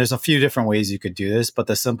funnel. And there's a few different ways you could do this, but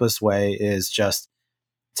the simplest way is just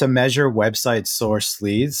to measure website source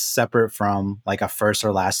leads separate from like a first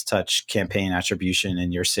or last touch campaign attribution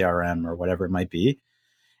in your CRM or whatever it might be,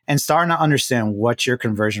 and starting to understand what your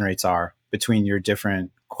conversion rates are between your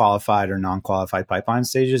different qualified or non-qualified pipeline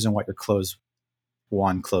stages and what your close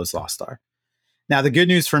won, close lost are. Now, the good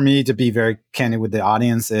news for me, to be very candid with the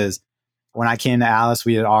audience, is when I came to Alyce,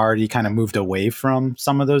 we had already kind of moved away from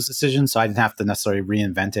some of those decisions. So I didn't have to necessarily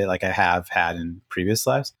reinvent it like I have had in previous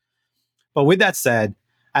lives. But with that said,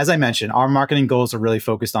 as I mentioned, our marketing goals are really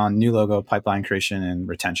focused on new logo, pipeline creation, and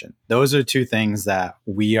retention. Those are two things that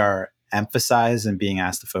we are emphasized and being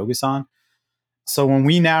asked to focus on. So when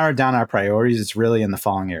we narrow down our priorities, it's really in the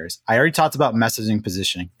following areas. I already talked about messaging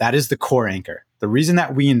positioning. That is the core anchor. The reason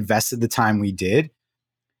that we invested the time we did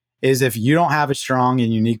is if you don't have a strong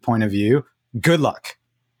and unique point of view, good luck.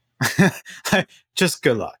 Just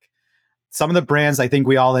good luck. Some of the brands I think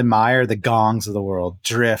we all admire, the Gongs of the world,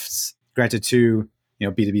 Drifts, granted two,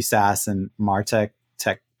 B2B SaaS and MarTech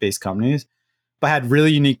tech-based companies, but had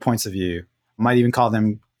really unique points of view. I might even call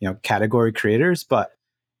them, category creators, but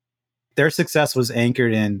their success was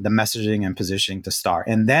anchored in the messaging and positioning to start.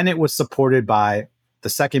 And then it was supported by the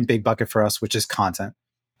second big bucket for us, which is content.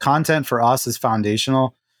 Content for us is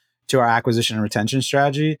foundational to our acquisition and retention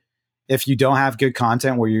strategy. If you don't have good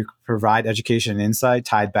content where you provide education and insight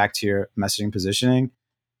tied back to your messaging positioning,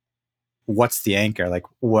 what's the anchor? Like,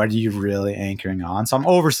 what are you really anchoring on? So I'm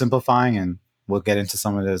oversimplifying, and we'll get into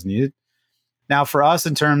some of those needed. Now, for us,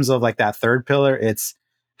 in terms of like that third pillar, it's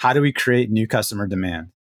how do we create new customer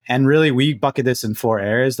demand? And really, we bucket this in 4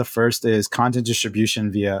 areas. The first is content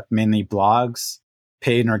distribution via mainly blogs,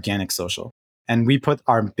 paid and organic social. And we put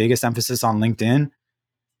our biggest emphasis on LinkedIn,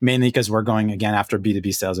 mainly because we're going again after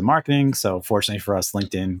B2B sales and marketing. So fortunately for us,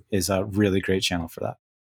 LinkedIn is a really great channel for that.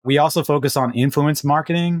 We also focus on influence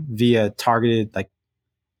marketing via targeted, like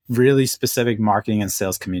really specific marketing and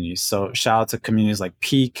sales communities. So shout out to communities like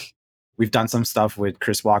Peak. We've done some stuff with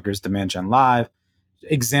Chris Walker's Demand Gen Live.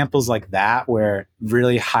 Examples like that, where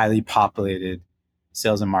really highly populated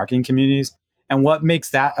sales and marketing communities. And what makes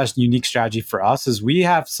that a unique strategy for us is we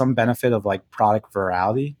have some benefit of like product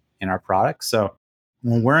virality in our product. So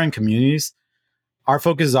when we're in communities, our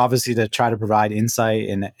focus is obviously to try to provide insight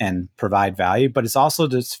and provide value, but it's also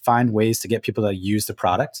to find ways to get people to use the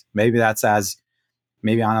product. Maybe that's as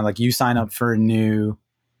maybe on like you sign up for a new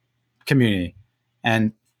community,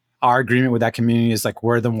 and our agreement with that community is like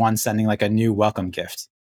we're the ones sending like a new welcome gift.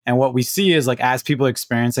 And what we see is like as people are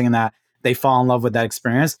experiencing that, they fall in love with that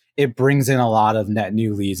experience, it brings in a lot of net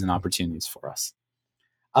new leads and opportunities for us.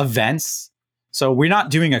 Events. So we're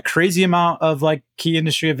not doing a crazy amount of like key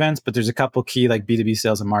industry events, but there's a couple key like B2B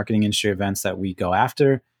sales and marketing industry events that we go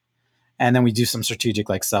after. And then we do some strategic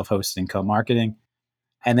like self-hosting, co-marketing.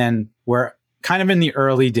 And then we're kind of in the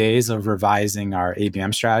early days of revising our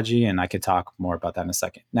ABM strategy. And I could talk more about that in a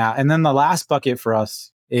second. Now, and then the last bucket for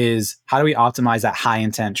us is how do we optimize that high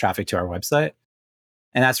intent traffic to our website?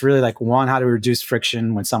 And that's really like one, how do we reduce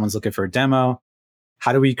friction when someone's looking for a demo?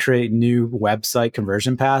 How do we create new website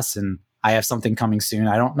conversion paths? And I have something coming soon.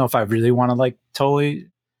 I don't know if I really want to like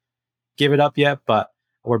totally give it up yet, but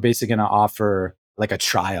we're basically going to offer like a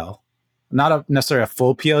trial, not necessarily a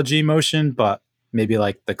full PLG motion, but maybe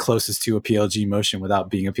like the closest to a PLG motion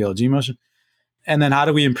without being a PLG motion. And then how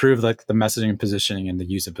do we improve like the messaging and positioning and the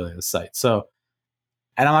usability of the site? So,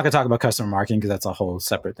 and I'm not going to talk about customer marketing because that's a whole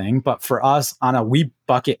separate thing. But for us, we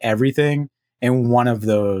bucket everything in one of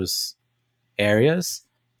those areas,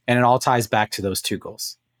 and it all ties back to those 2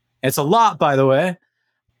 goals. It's a lot, by the way,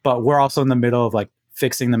 but we're also in the middle of like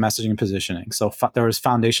fixing the messaging and positioning. So there was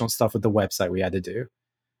foundational stuff with the website we had to do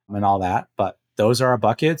and all that, but those are our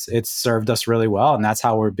buckets. It's served us really well. And that's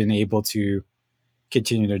how we've been able to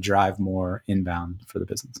continue to drive more inbound for the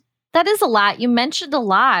business. That is a lot. You mentioned a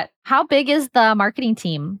lot. How big is the marketing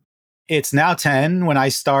team? It's now 10. When I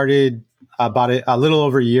started about a little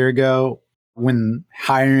over a year ago, when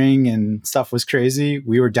hiring and stuff was crazy,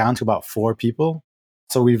 we were down to about 4 people.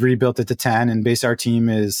 So we've rebuilt it to 10, and basically our team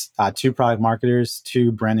is 2 product marketers,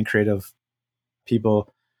 2 brand and creative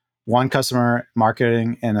people, 1 customer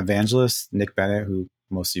marketing and evangelist, Nick Bennett, who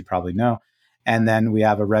most of you probably know. And then we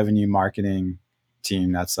have a revenue marketing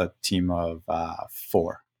team. That's a team of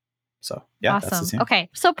 4. So yeah, awesome. That's the team. Okay.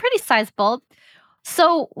 So pretty sizable.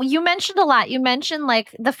 So you mentioned a lot. You mentioned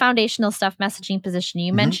like the foundational stuff, messaging, positioning.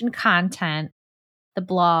 You mentioned content, the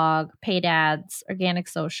blog, paid ads, organic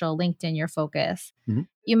social, LinkedIn, your focus.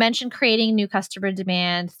 You mentioned creating new customer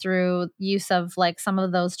demand through use of like some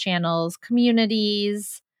of those channels,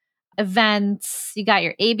 communities, events. You got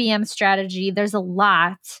your ABM strategy. There's a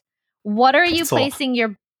lot. What are you placing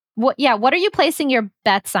your what are you placing your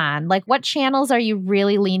bets on? Like what channels are you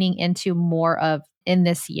really leaning into more of in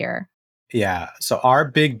this year? Yeah. So our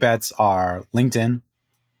big bets are LinkedIn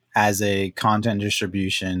as a content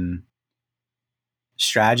distribution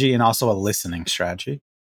strategy and also a listening strategy.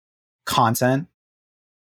 content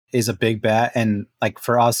is a big bet. And like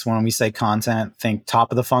for us, when we say content, think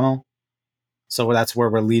top of the funnel. So that's where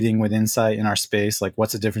we're leading with insight in our space. Like,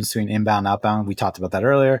 what's the difference between inbound, outbound? We talked about that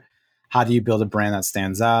earlier. How do you build a brand that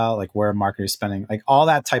stands out? Like, where marketers spending, like all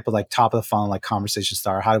that type of like top of the funnel, like conversation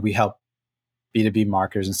starter. How do we help B2B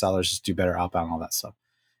marketers and sellers just do better outbound, all that stuff?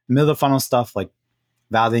 Middle of the funnel stuff, like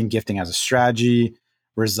validating gifting as a strategy,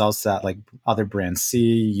 results that like other brands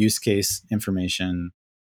see, use case information.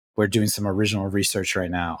 We're doing some original research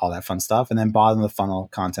right now, all that fun stuff. And then bottom of the funnel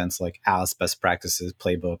contents like Alyce best practices,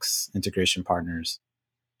 playbooks, integration partners,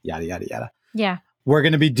 yada, yada, yada. Yeah. We're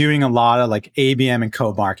going to be doing a lot of like ABM and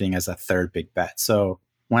co-marketing as a third big bet. So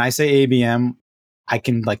when I say ABM, I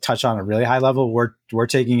can like touch on a really high level. We're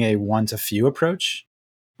taking a one to few approach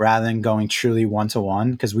rather than going truly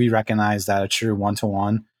one-to-one, because we recognize that a true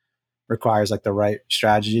one-to-one requires like the right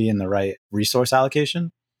strategy and the right resource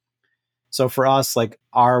allocation. So for us, like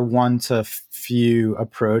our one to few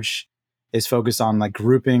approach is focused on like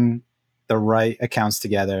grouping the right accounts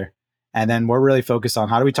together. And then we're really focused on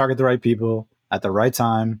how do we target the right people at the right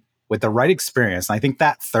time with the right experience. And I think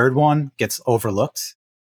that third one gets overlooked.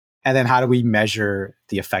 And then how do we measure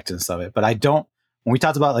the effectiveness of it? But when we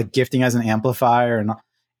talked about like gifting as an amplifier, and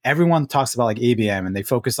everyone talks about like ABM and they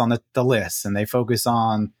focus on the lists and they focus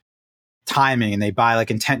on timing and they buy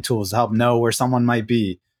like intent tools to help know where someone might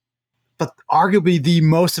be. But arguably the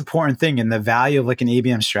most important thing and the value of like an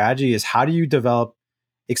ABM strategy is how do you develop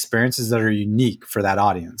experiences that are unique for that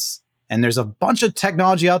audience? And there's a bunch of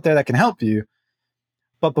technology out there that can help you.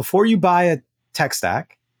 But before you buy a tech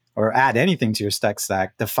stack or add anything to your tech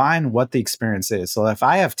stack, define what the experience is. So if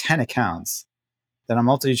I have 10 accounts that I'm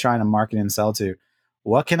ultimately trying to market and sell to,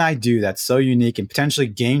 what can I do that's so unique and potentially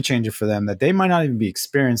game changer for them that they might not even be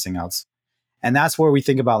experiencing else? And that's where we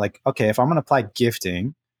think about like, okay, if I'm going to apply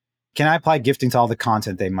gifting, can I apply gifting to all the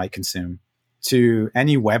content they might consume, to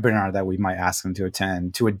any webinar that we might ask them to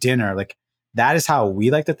attend, to a dinner? Like that is how we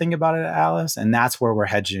like to think about it at Alyce. And that's where we're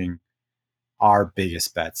hedging our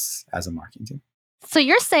biggest bets as a marketing team. So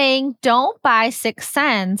you're saying don't buy 6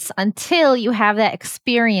 Sense until you have that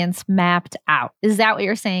experience mapped out. Is that what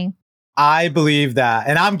you're saying? I believe that.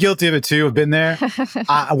 And I'm guilty of it too. I've been there.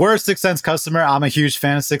 We're a 6 Sense customer. I'm a huge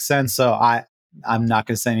fan of 6 Sense. So I'm not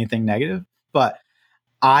going to say anything negative, but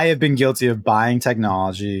I have been guilty of buying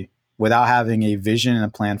technology without having a vision and a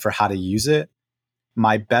plan for how to use it.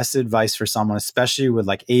 My best advice for someone, especially with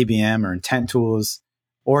like ABM or intent tools,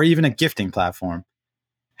 or even a gifting platform,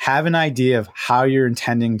 have an idea of how you're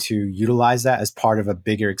intending to utilize that as part of a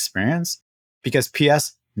bigger experience. Because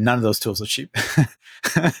PS, none of those tools are cheap.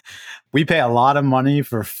 We pay a lot of money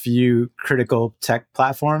for few critical tech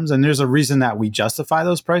platforms. And there's a reason that we justify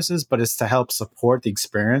those prices, but it's to help support the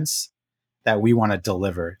experience that we want to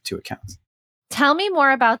deliver to accounts. Tell me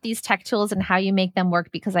more about these tech tools and how you make them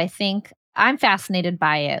work, because I think I'm fascinated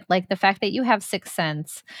by it. Like the fact that you have 6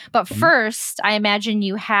 Sense. But first, I imagine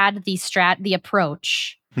you had the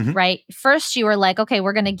approach, right? First, you were like, okay,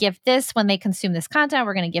 we're going to gift this when they consume this content.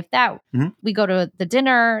 We're going to gift that. We go to the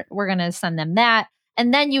dinner. We're going to send them that.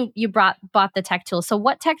 And then you bought the tech tools. So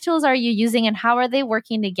what tech tools are you using and how are they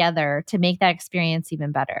working together to make that experience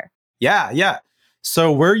even better? Yeah.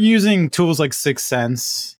 So we're using tools like 6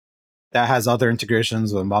 Sense that has other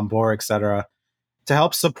integrations with Bombor, et cetera, to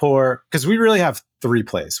help support, because we really have 3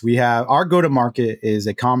 plays. We have our go-to-market is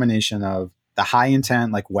a combination of the high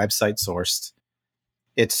intent, like website sourced.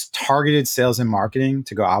 It's targeted sales and marketing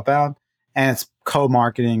to go outbound, and it's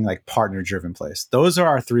co-marketing, like partner-driven plays. Those are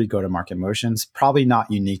our 3 go-to-market motions, probably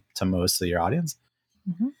not unique to most of your audience.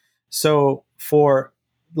 So for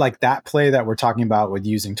like that play that we're talking about with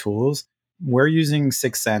using tools, we're using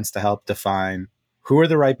 6 Sense to help define who are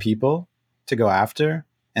the right people to go after.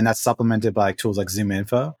 And that's supplemented by tools like Zoom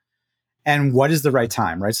Info. And what is the right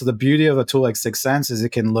time, right? So the beauty of a tool like 6 Sense is it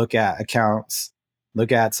can look at accounts,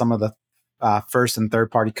 look at some of the first and third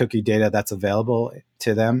party cookie data that's available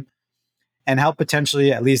to them, and help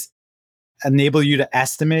potentially at least enable you to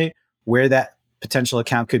estimate where that potential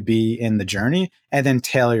account could be in the journey, and then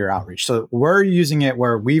tailor your outreach. So we're using it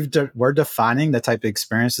where we're defining the type of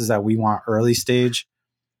experiences that we want early stage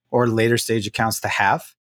or later stage accounts to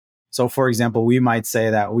have. So for example, we might say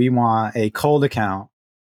that we want a cold account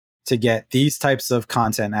to get these types of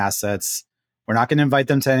content assets. We're not going to invite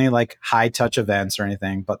them to any like high touch events or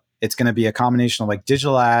anything, but it's going to be a combination of like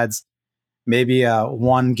digital ads, maybe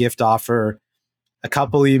one gift offer, a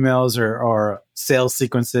couple emails or sales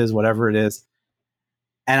sequences, whatever it is.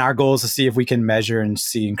 And our goal is to see if we can measure and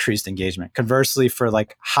see increased engagement. Conversely, for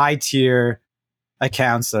like high tier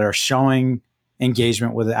accounts that are showing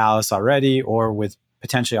engagement with Alyce already or with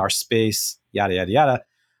potentially our space, yada, yada, yada,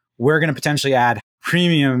 we're going to potentially add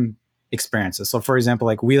premium experiences. So for example,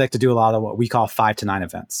 like we like to do a lot of what we call 5 to 9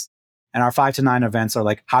 events. And our 5 to 9 events are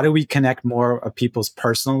like, how do we connect more of people's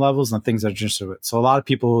personal levels and things that are interested with? So a lot of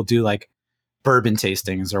people will do like bourbon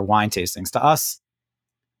tastings or wine tastings. To us,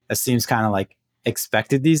 it seems kind of like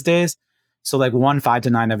expected these days. So like one 5 to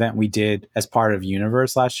 9 event we did as part of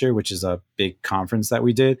Universe last year, which is a big conference that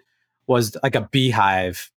we did, was like a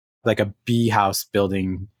beehive, like a bee house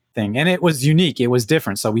building thing. And it was unique. It was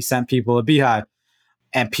different. So we sent people a beehive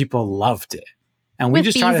and people loved it. And we With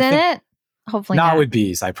just bees try to in think, it? Hopefully not not. with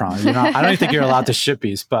bees, I promise. I don't even think you're allowed to ship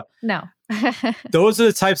bees, but No. those are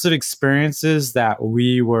the types of experiences that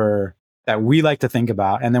we like to think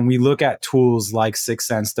about. And then we look at tools like Sixth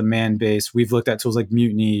Sense, Demand Base. We've looked at tools like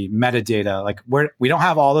Mutiny, metadata. Like we don't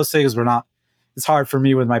have all those things. It's hard for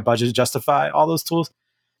me with my budget to justify all those tools.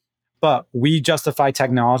 But we justify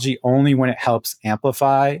technology only when it helps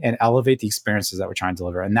amplify and elevate the experiences that we're trying to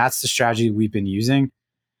deliver. And that's the strategy we've been using.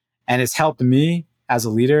 And it's helped me as a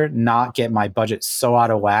leader not get my budget so out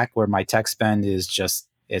of whack where my tech spend is just,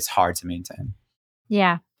 it's hard to maintain.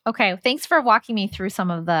 Yeah. Okay. Thanks for walking me through some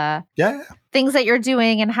of the Yeah. things that you're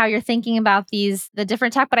doing and how you're thinking about the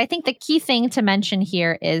different tech. But I think the key thing to mention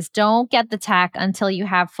here is don't get the tech until you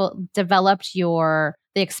have developed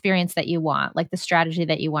the experience that you want, like the strategy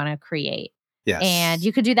that you want to create. Yes. And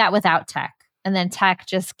you could do that without tech. And then tech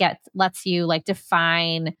just lets you like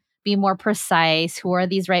define, be more precise. Who are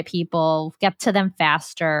these right people? Get to them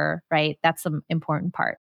faster, right? That's the important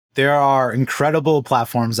part. There are incredible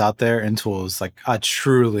platforms out there and tools. Like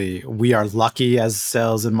truly, we are lucky as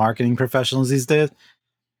sales and marketing professionals these days.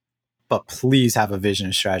 But please have a vision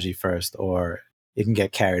and strategy first, or you can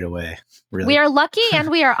get carried away. Really. We are lucky and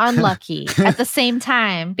we are unlucky at the same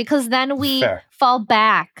time, because then we fall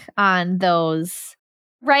back on those,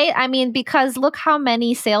 right? I mean, because look how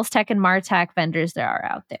many sales tech and MarTech vendors there are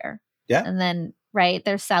out there. Yeah. And then, right,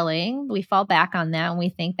 they're selling. We fall back on that and we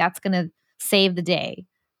think that's going to save the day.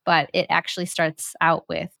 But it actually starts out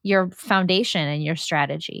with your foundation and your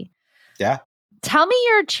strategy. Yeah. Tell me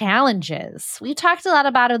your challenges. We talked a lot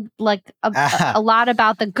about a lot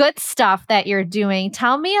about the good stuff that you're doing.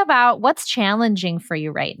 Tell me about what's challenging for you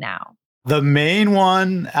right now. The main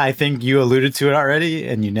one, I think you alluded to it already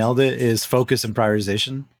and you nailed it, is focus and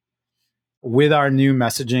prioritization. With our new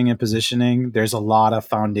messaging and positioning, there's a lot of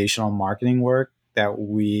foundational marketing work that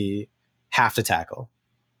we have to tackle.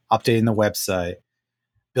 Updating the website,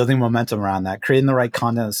 building momentum around that, creating the right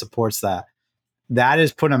content that supports that. That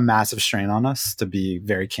has put a massive strain on us, to be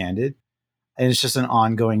very candid. And it's just an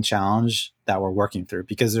ongoing challenge that we're working through,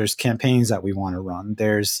 because there's campaigns that we want to run.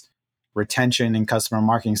 There's retention and customer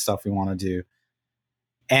marketing stuff we want to do.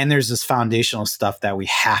 And there's this foundational stuff that we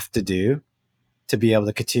have to do to be able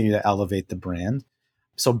to continue to elevate the brand.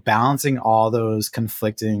 So balancing all those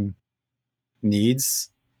conflicting needs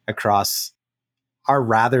across our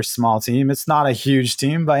rather small team. It's not a huge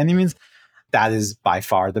team by any means. That is by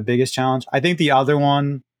far the biggest challenge. I think the other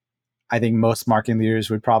one, I think most marketing leaders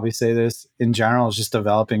would probably say this in general, is just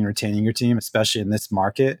developing and retaining your team, especially in this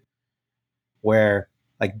market where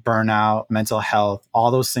like burnout, mental health,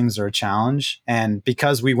 all those things are a challenge. And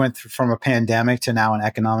because we went from a pandemic to now an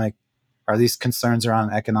economic, or at least concerns around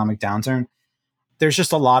an economic downturn, there's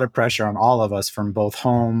just a lot of pressure on all of us from both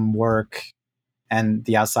home, work, and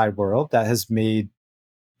the outside world that has made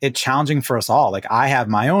it challenging for us all. Like I have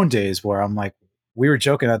my own days where I'm like, we were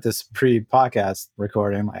joking at this pre-podcast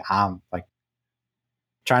recording, like I'm like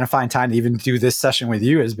trying to find time to even do this session with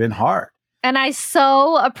you has been hard. And I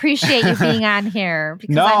so appreciate you being on here,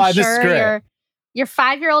 because I'm sure your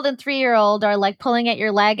 5-year-old and 3-year-old are like pulling at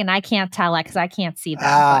your leg, and I can't tell because I can't see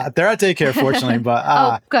them. They're at daycare, fortunately, but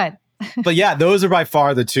oh, good. But yeah, those are by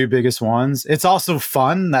far the two biggest ones. It's also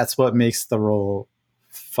fun. That's what makes the role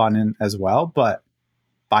fun as well. But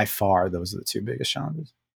by far, those are the two biggest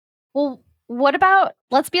challenges. Well, what about,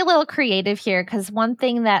 let's be a little creative here, because one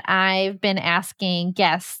thing that I've been asking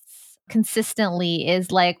guests consistently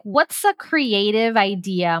is like, what's a creative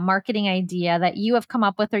idea, marketing idea that you have come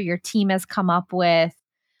up with or your team has come up with,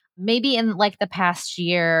 maybe in like the past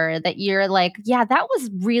year, that you're like, yeah, that was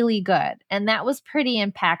really good and that was pretty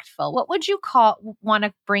impactful? What would you want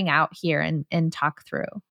to bring out here and talk through?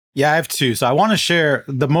 Yeah, I have two. So I want to share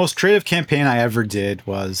the most creative campaign I ever did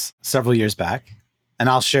was several years back. And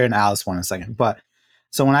I'll share an Alyce one in a second. But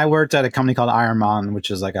so when I worked at a company called Iron Mountain, which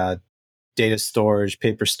is like a data storage,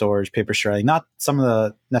 paper shredding, not some of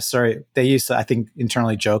the necessary, they used to, I think,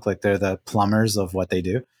 internally joke like they're the plumbers of what they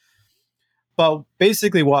do. But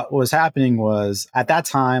basically what was happening was at that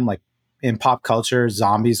time, like in pop culture,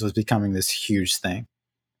 zombies was becoming this huge thing.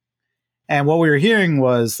 And what we were hearing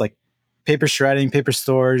was like paper shredding, paper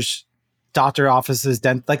storage, doctor offices,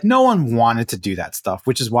 like no one wanted to do that stuff,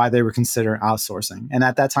 which is why they were considering outsourcing. And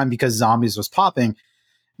at that time, because zombies was popping,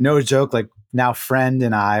 no joke, like now friend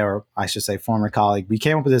and I, or I should say former colleague, we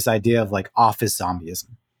came up with this idea of like office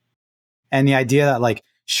zombieism. And the idea that like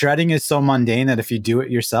shredding is so mundane that if you do it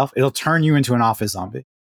yourself, it'll turn you into an office zombie.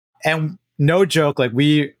 And no joke, like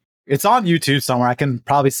it's on YouTube somewhere. I can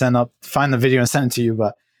probably find the video and send it to you.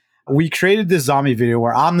 But we created this zombie video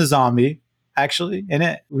where I'm the zombie actually in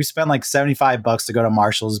it. We spent like $75 to go to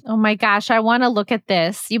Marshall's. Oh my gosh, I want to look at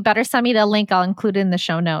this. You better send me the link. I'll include it in the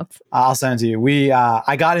show notes. I'll send it to you.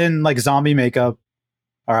 I got in like zombie makeup.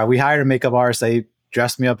 All right, we hired a makeup artist. They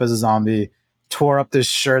dressed me up as a zombie, tore up this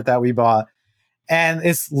shirt that we bought. And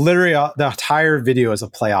it's literally the entire video is a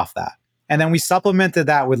play off that. And then we supplemented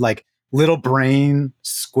that with like little brain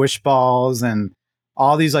squish balls and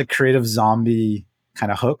all these like creative zombie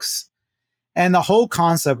kind of hooks. And the whole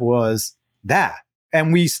concept was that.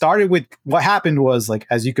 And we started with what happened was like,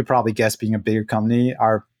 as you could probably guess, being a bigger company,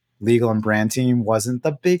 our legal and brand team wasn't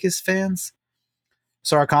the biggest fans.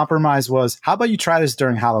 So our compromise was, how about you try this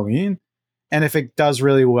during Halloween? And if it does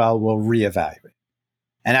really well, we'll reevaluate.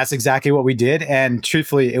 And that's exactly what we did. And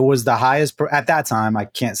truthfully, it was the highest at that time. I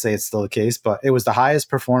can't say it's still the case, but it was the highest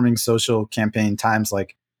performing social campaign times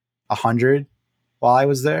like 100 while I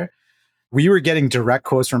was there. We were getting direct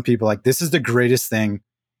quotes from people like, this is the greatest thing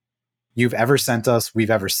you've ever sent us,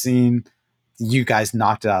 we've ever seen. You guys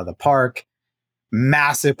knocked it out of the park.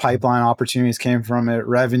 Massive pipeline opportunities came from it,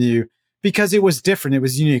 revenue, because it was different. It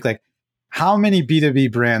was unique. Like, how many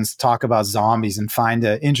B2B brands talk about zombies and find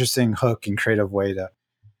an interesting hook and creative way to.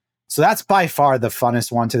 So that's by far the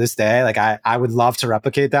funnest one to this day. Like, I would love to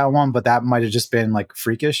replicate that one, but that might have just been like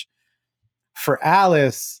freakish. For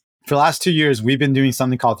Alyce, for the last 2 years, we've been doing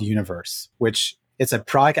something called Universe, which it's a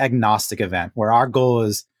product agnostic event where our goal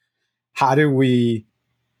is, how do we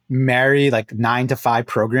marry like 9 to 5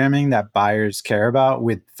 programming that buyers care about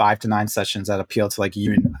with 5 to 9 sessions that appeal to like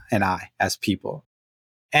you and I as people.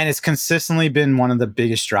 And it's consistently been one of the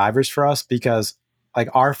biggest drivers for us because like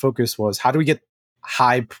our focus was, how do we get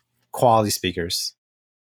high quality speakers?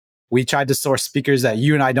 We tried to source speakers that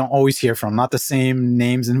you and I don't always hear from, not the same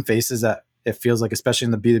names and faces that it feels like, especially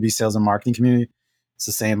in the B2B sales and marketing community. It's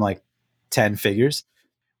the same like 10 figures.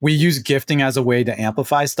 We use gifting as a way to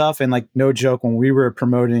amplify stuff. And like, no joke, when we were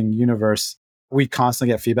promoting Universe, we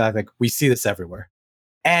constantly get feedback like, we see this everywhere.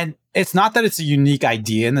 And it's not that it's a unique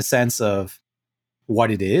idea in the sense of what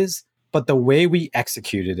it is, but the way we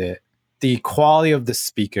executed it, the quality of the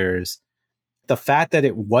speakers, the fact that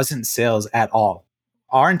it wasn't sales at all.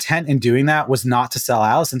 Our intent in doing that was not to sell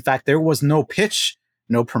Alyce. In fact, there was no pitch,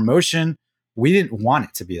 no promotion. We didn't want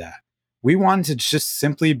it to be that. We wanted to just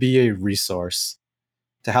simply be a resource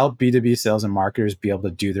to help B2B sales and marketers be able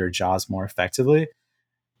to do their jobs more effectively.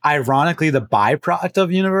 Ironically, the byproduct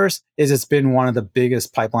of Universe is it's been one of the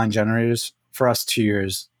biggest pipeline generators for us 2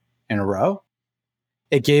 years in a row.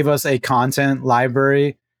 It gave us a content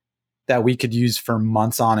library that we could use for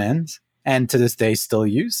months on end and to this day still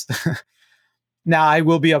use. Now, I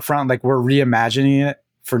will be upfront, like we're reimagining it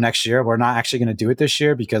for next year. We're not actually going to do it this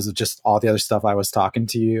year because of just all the other stuff I was talking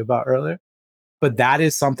to you about earlier. But that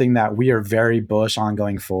is something that we are very bullish on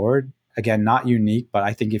going forward. Again, not unique, but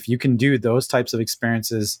I think if you can do those types of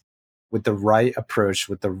experiences with the right approach,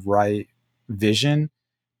 with the right vision,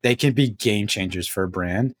 they can be game changers for a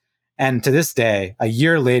brand. And to this day, a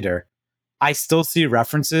year later, I still see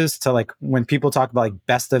references to like when people talk about like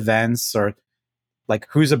best events or like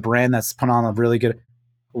who's a brand that's put on a really good,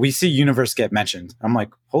 we see Universe get mentioned. I'm like,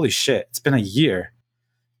 holy shit, it's been a year.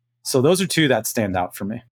 So those are two that stand out for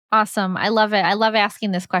me. Awesome. I love it. I love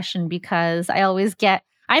asking this question because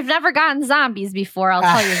I've never gotten zombies before, I'll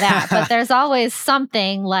tell you that. But there's always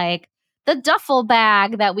something like the duffel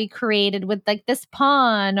bag that we created with like this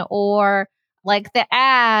pun, or like the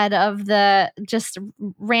ad of the just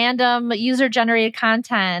random user generated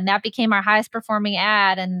content that became our highest performing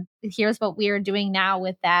ad. And here's what we are doing now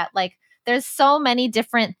with that. Like, there's so many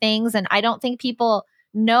different things. And I don't think people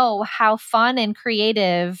know how fun and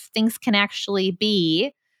creative things can actually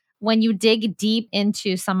be when you dig deep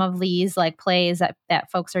into some of these like plays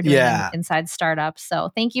that folks are doing inside startups.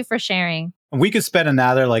 So thank you for sharing. We could spend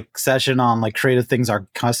another like session on like creative things our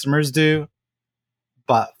customers do.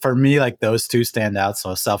 But for me, like those two stand out.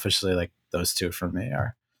 So selfishly, like those two for me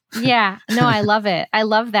are. Yeah, no, I love it. I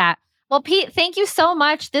love that. Well, Pete, thank you so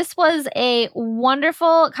much. This was a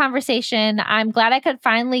wonderful conversation. I'm glad I could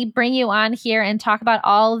finally bring you on here and talk about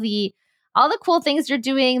all the cool things you're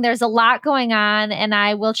doing. There's a lot going on, and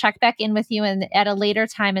I will check back in with you at a later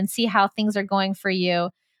time and see how things are going for you.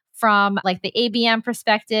 from like the ABM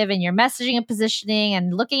perspective and your messaging and positioning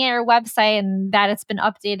and looking at your website and that it's been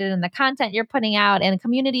updated and the content you're putting out and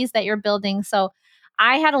communities that you're building. So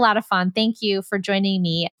I had a lot of fun. Thank you for joining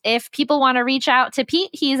me. If people want to reach out to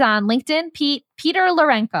Pete, he's on LinkedIn, Peter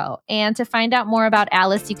Lorenco. And to find out more about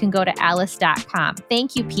Alyce, you can go to alyce.com.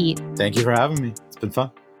 Thank you, Pete. Thank you for having me. It's been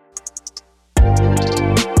fun.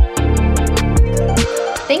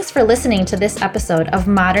 Thanks for listening to this episode of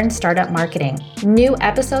Modern Startup Marketing. New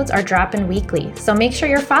episodes are dropping weekly, so make sure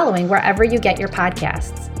you're following wherever you get your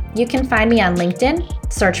podcasts. You can find me on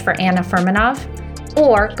LinkedIn, search for Anna Furmanov,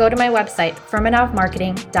 or go to my website,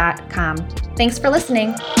 furmanovmarketing.com. Thanks for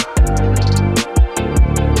listening.